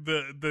hear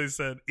they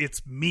said,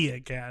 it's me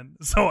again.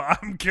 So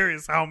I'm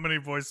curious how many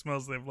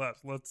voicemails they've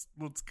left. Let's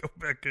go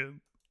back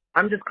in.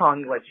 I'm just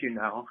calling to let you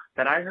know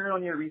that I heard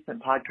on your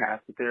recent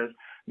podcast that there's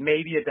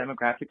maybe a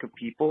demographic of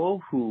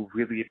people who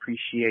really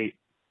appreciate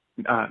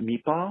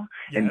Meatball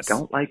and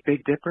don't like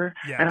Big Dipper.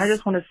 Yes. And I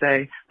just want to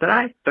say that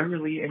I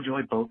thoroughly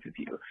enjoy both of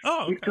you.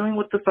 Oh, okay. Keep doing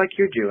what the fuck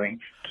you're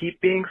doing.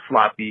 Keep being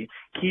sloppy.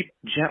 Keep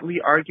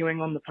gently arguing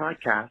on the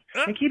podcast.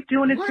 And keep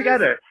doing it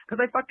together.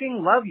 Because I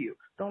fucking love you.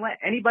 Don't let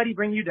anybody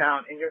bring you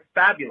down, and you're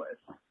fabulous.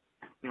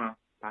 Well,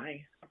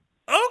 bye.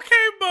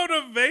 Okay,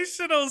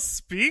 motivational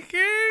speaking.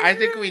 I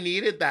think we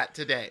needed that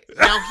today.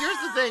 Now, here's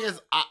the thing: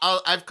 is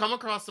I've come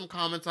across some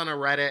comments on a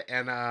Reddit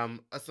and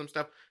some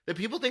stuff that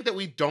people think that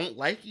we don't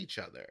like each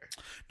other.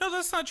 No,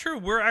 that's not true.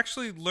 We're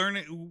actually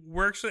learning.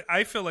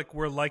 I feel like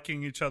we're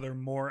liking each other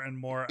more and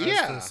more. As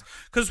this,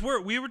 because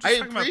we were just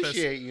talking about this. I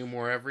appreciate you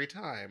more every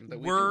time that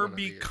we're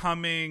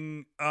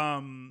becoming.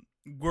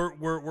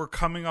 We're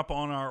coming up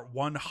on our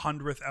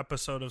 100th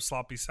episode of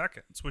Sloppy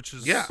Seconds, which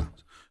is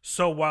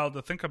so wild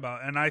to think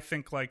about. And I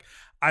think like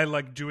I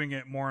like doing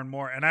it more and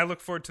more, and I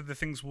look forward to the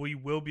things we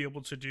will be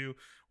able to do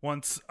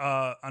once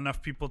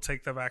enough people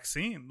take the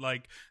vaccine.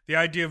 Like the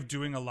idea of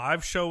doing a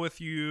live show with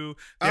you.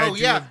 And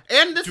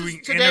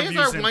today is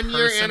our 1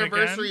 year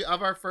anniversary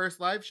of our first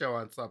live show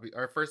on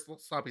our first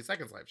Sloppy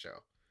Seconds live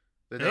show.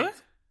 Really? Well,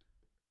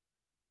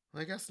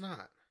 I guess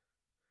not,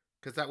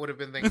 because that would have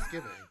been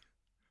Thanksgiving.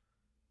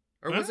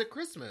 Or was it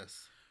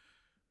Christmas?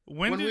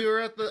 When we were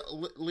at the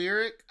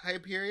Lyric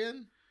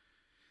Hyperion?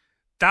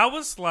 That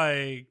was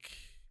like...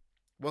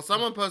 Well,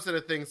 someone posted a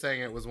thing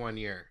saying it was 1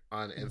 year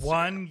on Instagram.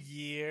 1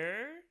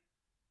 year?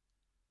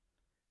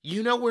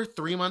 You know we're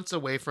 3 months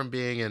away from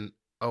being in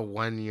a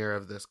 1 year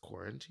of this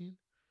quarantine?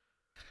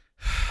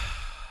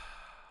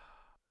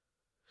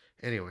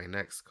 Anyway,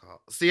 next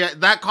call. See,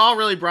 that call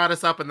really brought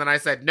us up, and then I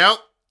said, nope,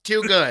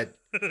 too good.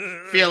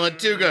 Feeling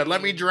too good.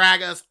 Let me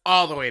drag us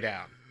all the way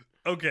down.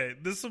 Okay,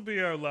 this will be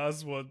our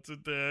last one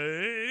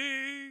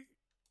today.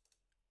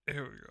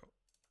 Here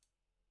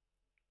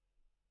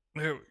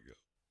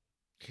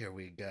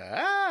we go.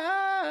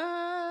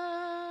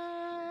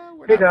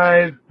 Hey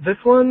guys, this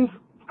one's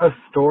a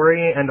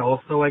story and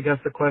also, I guess,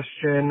 a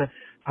question.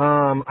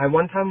 I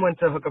one time went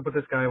to hook up with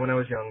this guy when I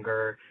was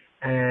younger,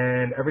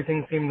 and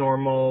everything seemed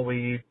normal.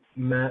 We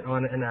met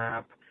on an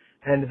app,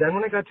 and then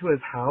when I got to his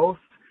house,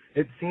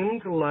 it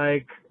seemed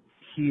like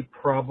he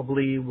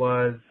probably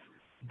was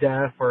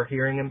deaf or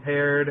hearing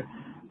impaired,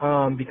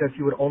 because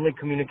he would only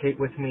communicate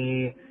with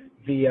me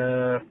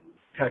via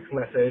text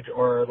message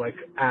or like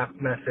app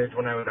message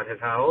when I was at his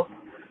house.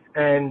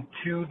 And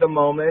to the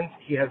moment,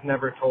 he has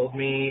never told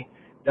me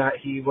that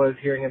he was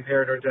hearing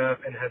impaired or deaf,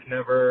 and has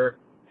never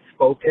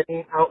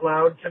spoken out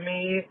loud to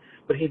me,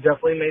 but he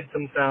definitely made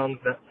some sounds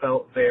that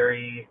felt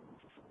very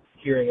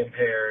hearing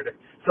impaired.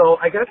 So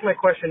I guess my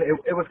question,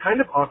 it was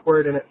kind of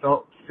awkward and it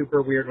felt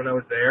super weird when I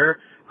was there.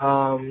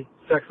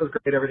 Sex was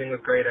great, everything was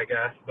great, I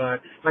guess.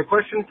 But my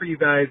question for you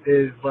guys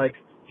is, like,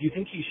 do you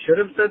think he should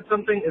have said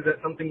something? Is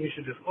that something you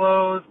should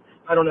disclose?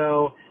 I don't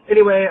know.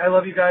 Anyway, I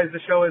love you guys. The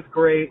show is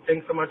great.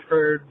 Thanks so much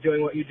for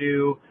doing what you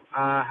do.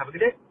 Have a good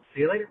day.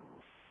 See you later.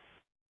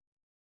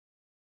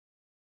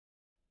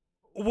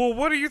 Well,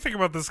 what do you think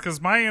about this?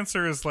 Because my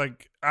answer is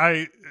like,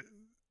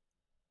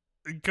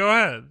 go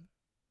ahead.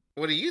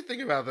 What do you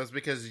think about this?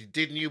 Because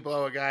didn't you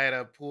blow a guy at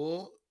a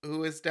pool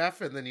who is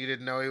deaf, and then you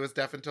didn't know he was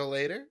deaf until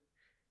later?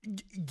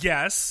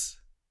 Yes.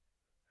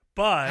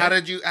 But how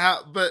did you?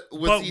 But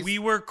we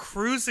were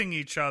cruising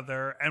each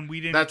other, and we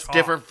didn't. That's talk.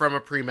 different from a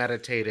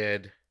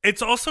premeditated.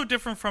 It's also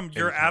different from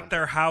you're at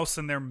their house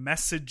and they're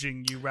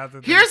messaging you rather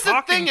than Here's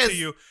talking the thing to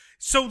you.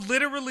 So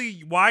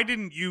literally, why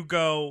didn't you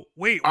go?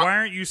 Wait, why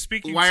aren't you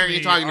speaking? Why to aren't me?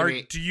 you talking to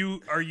me?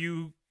 Are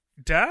you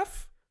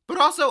deaf? But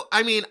also,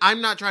 I mean,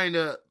 I'm not trying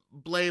to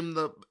blame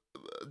the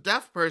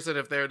deaf person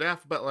if they're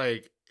deaf, but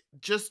like,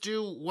 just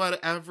do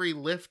what every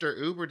Lyft or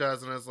Uber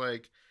does, and it's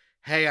like,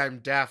 hey, I'm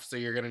deaf, so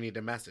you're gonna need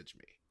to message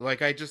me.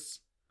 Like, I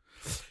just.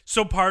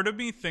 So part of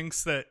me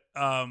thinks that,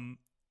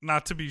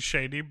 not to be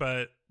shady,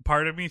 but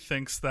part of me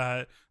thinks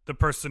that the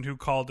person who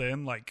called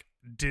in, like,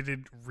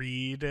 didn't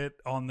read it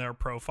on their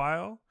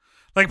profile.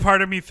 Like,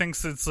 part of me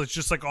thinks it's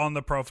just like on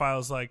the profile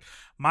is like,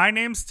 my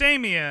name's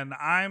Damien,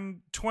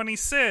 I'm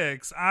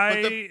 26,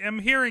 I am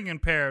hearing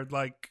impaired,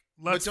 like,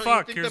 let's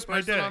fuck, here's my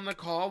dick. The person on the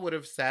call would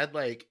have said,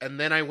 like, and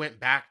then I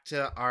went back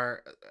to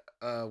our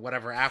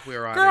whatever app we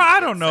were on. Girl, I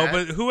don't know,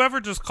 but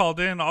whoever just called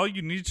in, all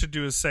you need to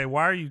do is say,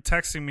 why are you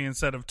texting me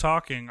instead of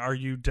talking? Are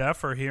you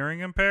deaf or hearing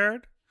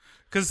impaired?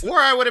 Or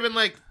I would have been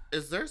like,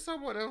 is there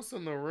someone else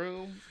in the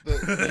room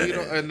that you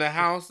don't, in the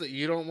house that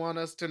you don't want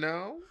us to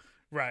know?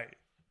 Right.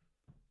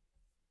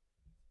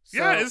 So,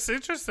 yeah, it's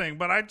interesting,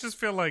 but I just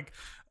feel like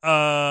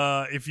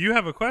if you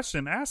have a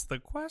question, ask the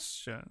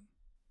question.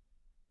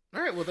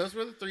 All right, well, those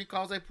were the 3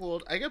 calls I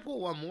pulled. I can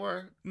pull one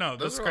more. No,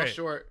 those are great. all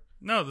short.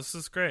 No, this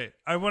is great.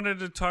 I wanted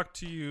to talk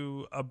to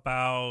you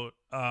about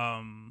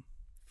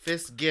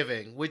Fist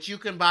Giving, which you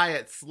can buy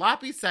at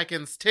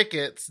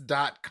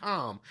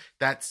sloppysecondstickets.com.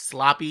 That's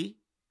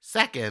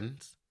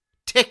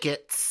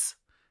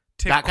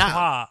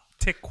sloppysecondstickets.com.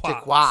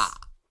 Tickwa.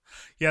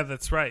 Yeah,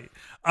 that's right.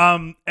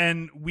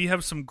 And we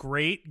have some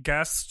great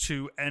guests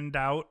to end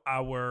out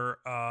our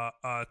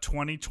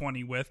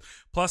 2020 with,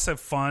 plus a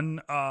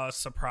fun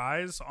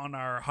surprise on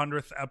our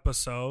 100th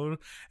episode,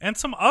 and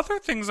some other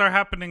things are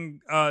happening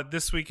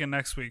this week and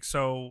next week.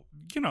 So,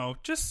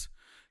 just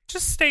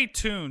stay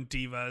tuned,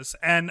 divas.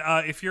 And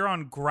if you're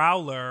on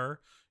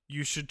Growler,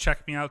 you should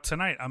check me out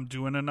tonight. I'm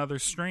doing another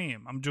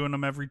stream. I'm doing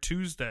them every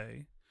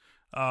Tuesday.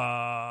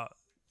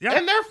 Yeah,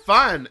 and they're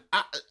fun.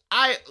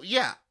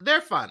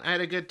 They're fun. I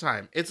had a good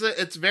time. It's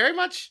very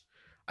much.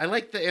 I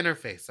like the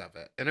interface of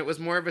it, and it was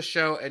more of a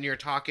show. And you're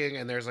talking,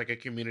 and there's like a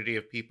community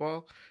of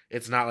people.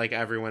 It's not like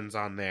everyone's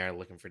on there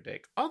looking for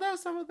dick, although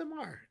some of them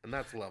are, and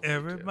that's lovely.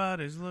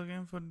 Everybody's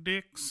looking for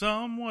dick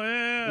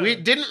somewhere. We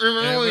didn't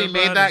remember when we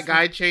made that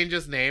guy change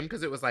his name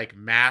because it was like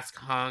Mask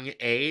Hung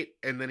 8,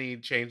 and then he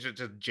changed it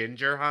to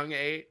Ginger Hung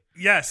 8.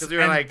 Yes, because we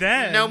were like,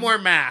 no more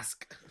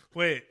mask.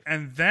 Wait,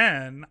 and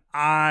then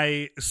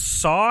I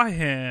saw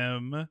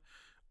him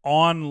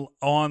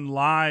on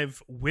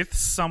live with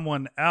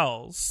someone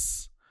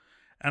else,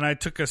 and I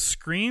took a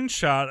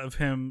screenshot of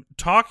him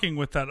talking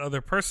with that other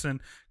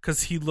person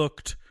because he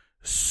looked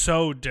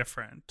so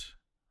different.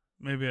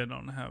 Maybe I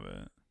don't have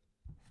it.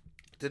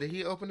 Did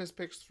he open his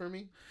pics for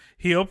me?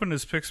 He opened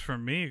his pics for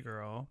me,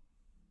 girl.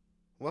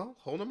 Well,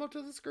 hold him up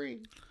to the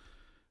screen.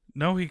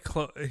 No, he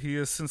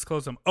has since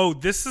closed them. Oh,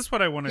 this is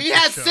what I wanted to show. He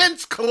has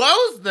since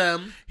closed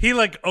them. He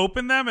like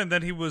opened them and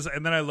then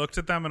I looked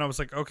at them and I was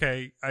like,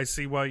 okay, I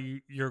see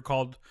why you're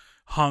called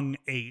Hung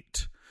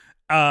 8.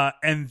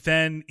 And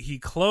then he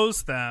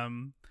closed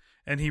them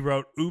and he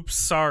wrote, oops,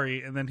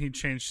 sorry, and then he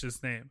changed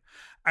his name.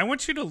 I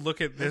want you to look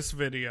at this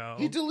video.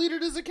 He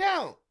deleted his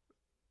account.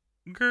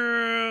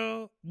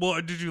 Girl.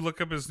 Well, did you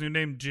look up his new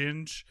name,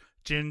 Ginge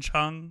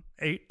Hung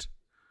 8?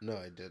 No,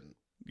 I didn't.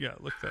 Yeah,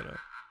 look that up.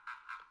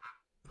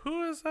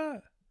 Who is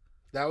that?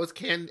 That was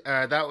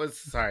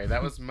that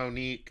was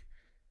Monique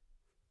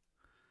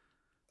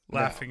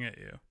laughing at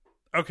you.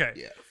 Okay.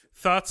 Yeah.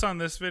 Thoughts on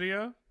this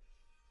video?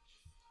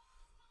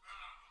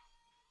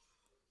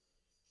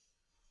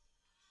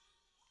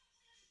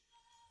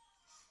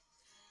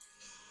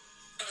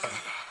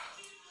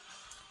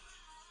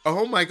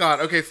 Oh my god.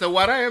 Okay, so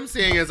what I am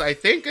seeing is I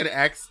think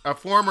a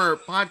former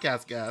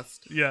podcast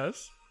guest.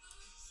 Yes.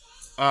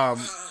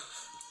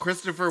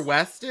 Christopher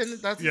Weston,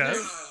 that's his yes.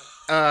 name.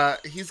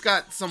 He's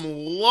got some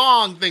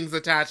long things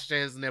attached to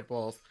his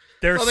nipples.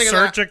 They're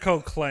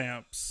surgical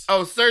clamps.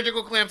 Oh,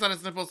 surgical clamps on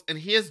his nipples, and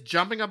he is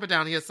jumping up and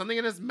down. He has something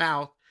in his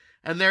mouth,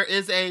 and there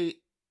is I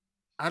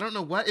don't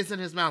know what is in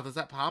his mouth. Is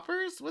that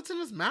poppers? What's in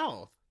his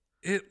mouth?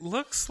 It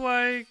looks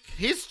like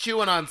he's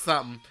chewing on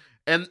something,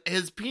 and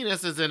his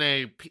penis is in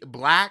a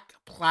black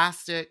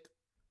plastic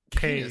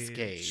penis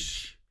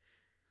cage.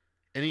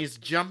 And he's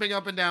jumping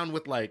up and down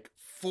with like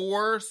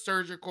 4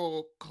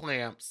 surgical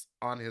clamps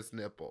on his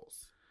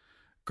nipples.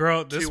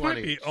 Girl, this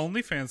might be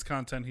OnlyFans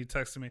content. He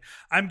texted me.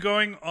 I'm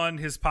going on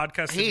his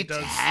podcast. He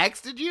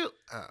texted you?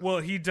 Well,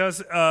 he does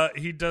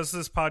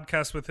this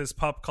podcast with his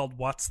pup called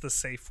What's the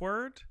Safe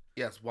Word?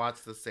 Yes,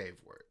 What's the Safe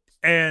Word?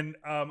 And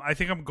I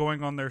think I'm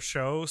going on their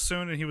show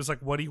soon. And he was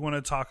like, what do you want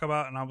to talk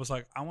about? And I was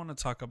like, I want to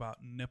talk about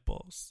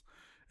nipples.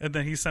 And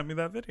then he sent me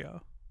that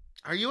video.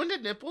 Are you into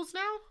nipples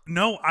now?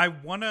 No, I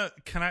want to.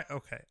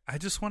 I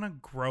just want to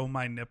grow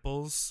my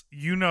nipples.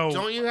 You know.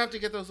 Don't you have to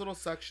get those little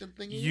suction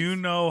thingies? You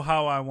know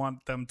how I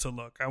want them to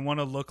look. I want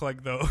to look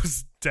like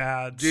those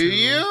dads. Do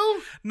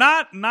you?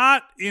 Not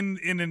in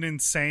an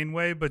insane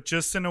way, but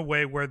just in a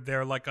way where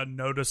they're like a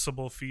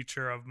noticeable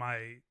feature of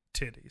my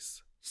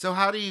titties. So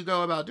how do you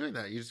go about doing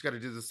that? You just got to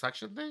do the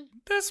suction thing?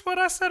 That's what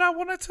I said I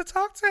wanted to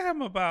talk to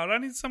him about. I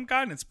need some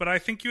guidance. But I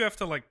think you have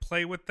to like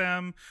play with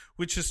them,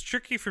 which is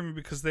tricky for me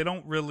because they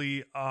don't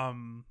really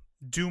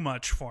do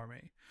much for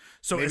me.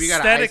 So maybe you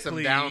got to ice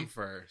them down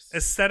first.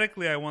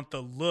 Aesthetically, I want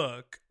the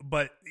look,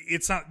 but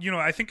it's not,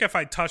 I think if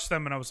I touch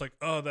them and I was like,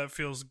 oh, that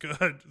feels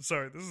good.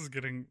 Sorry, this is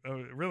getting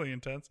really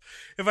intense.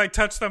 If I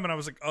touch them and I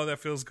was like, oh,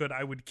 that feels good,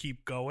 I would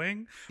keep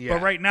going. Yeah.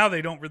 But right now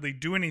they don't really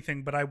do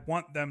anything, but I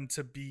want them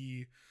to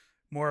be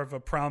more of a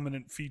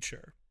prominent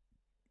feature.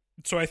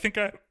 So I think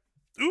I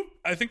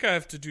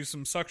have to do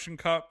some suction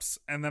cups,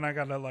 and then I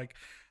gotta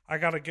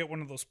get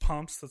one of those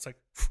pumps that's like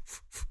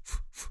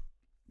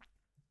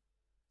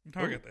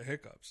now I get the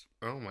hiccups.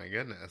 Oh my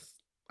goodness.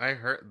 I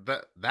heard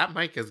that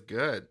mic is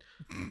good.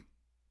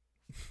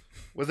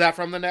 Was that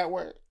from the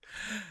network?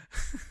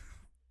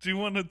 Do you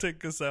want to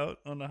take us out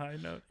on a high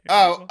note?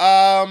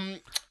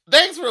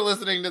 Thanks for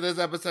listening to this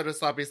episode of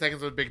Sloppy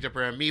Seconds with Big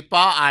Dipper and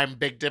Meatball. I'm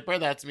Big Dipper.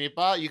 That's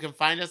Meatball. You can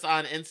find us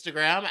on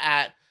Instagram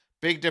at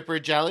Big Dipper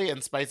Jelly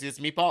and Spiciest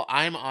Meatball.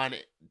 I'm on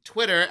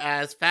Twitter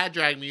as Fat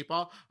Drag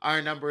Meatball.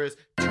 Our number is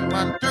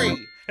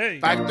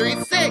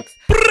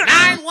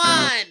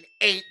 213-536-9180.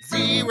 And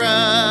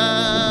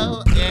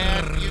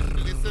you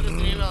can send us an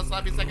email at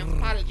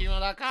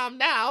sloppysecondspod@gmail.com.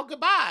 Now,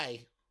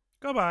 goodbye.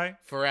 Goodbye.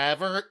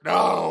 Forever.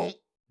 No.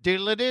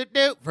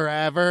 Doodle-a-doo-doo.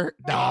 Forever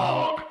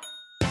Dog.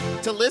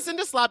 To listen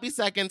to Sloppy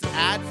Seconds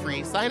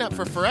ad-free, sign up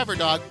for Forever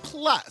Dog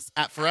Plus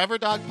at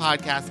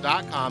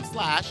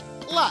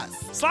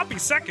foreverdogpodcast.com/plus. Sloppy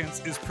Seconds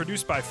is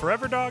produced by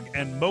Forever Dog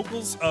and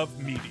Moguls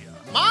of Media.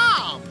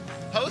 Mom!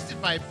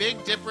 Hosted by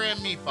Big Dipper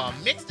and Meatball.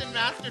 Mixed and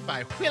mastered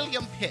by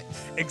William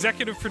Pitts.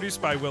 Executive produced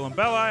by Willem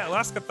Belli,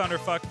 Alaska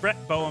Thunderfuck, Brett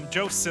Boehm,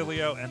 Joe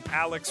Cilio, and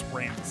Alex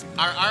Ramsey.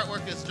 Our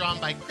artwork is drawn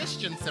by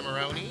Christian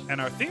Cimarroni.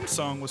 And our theme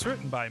song was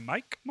written by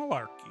Mike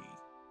Malarkey.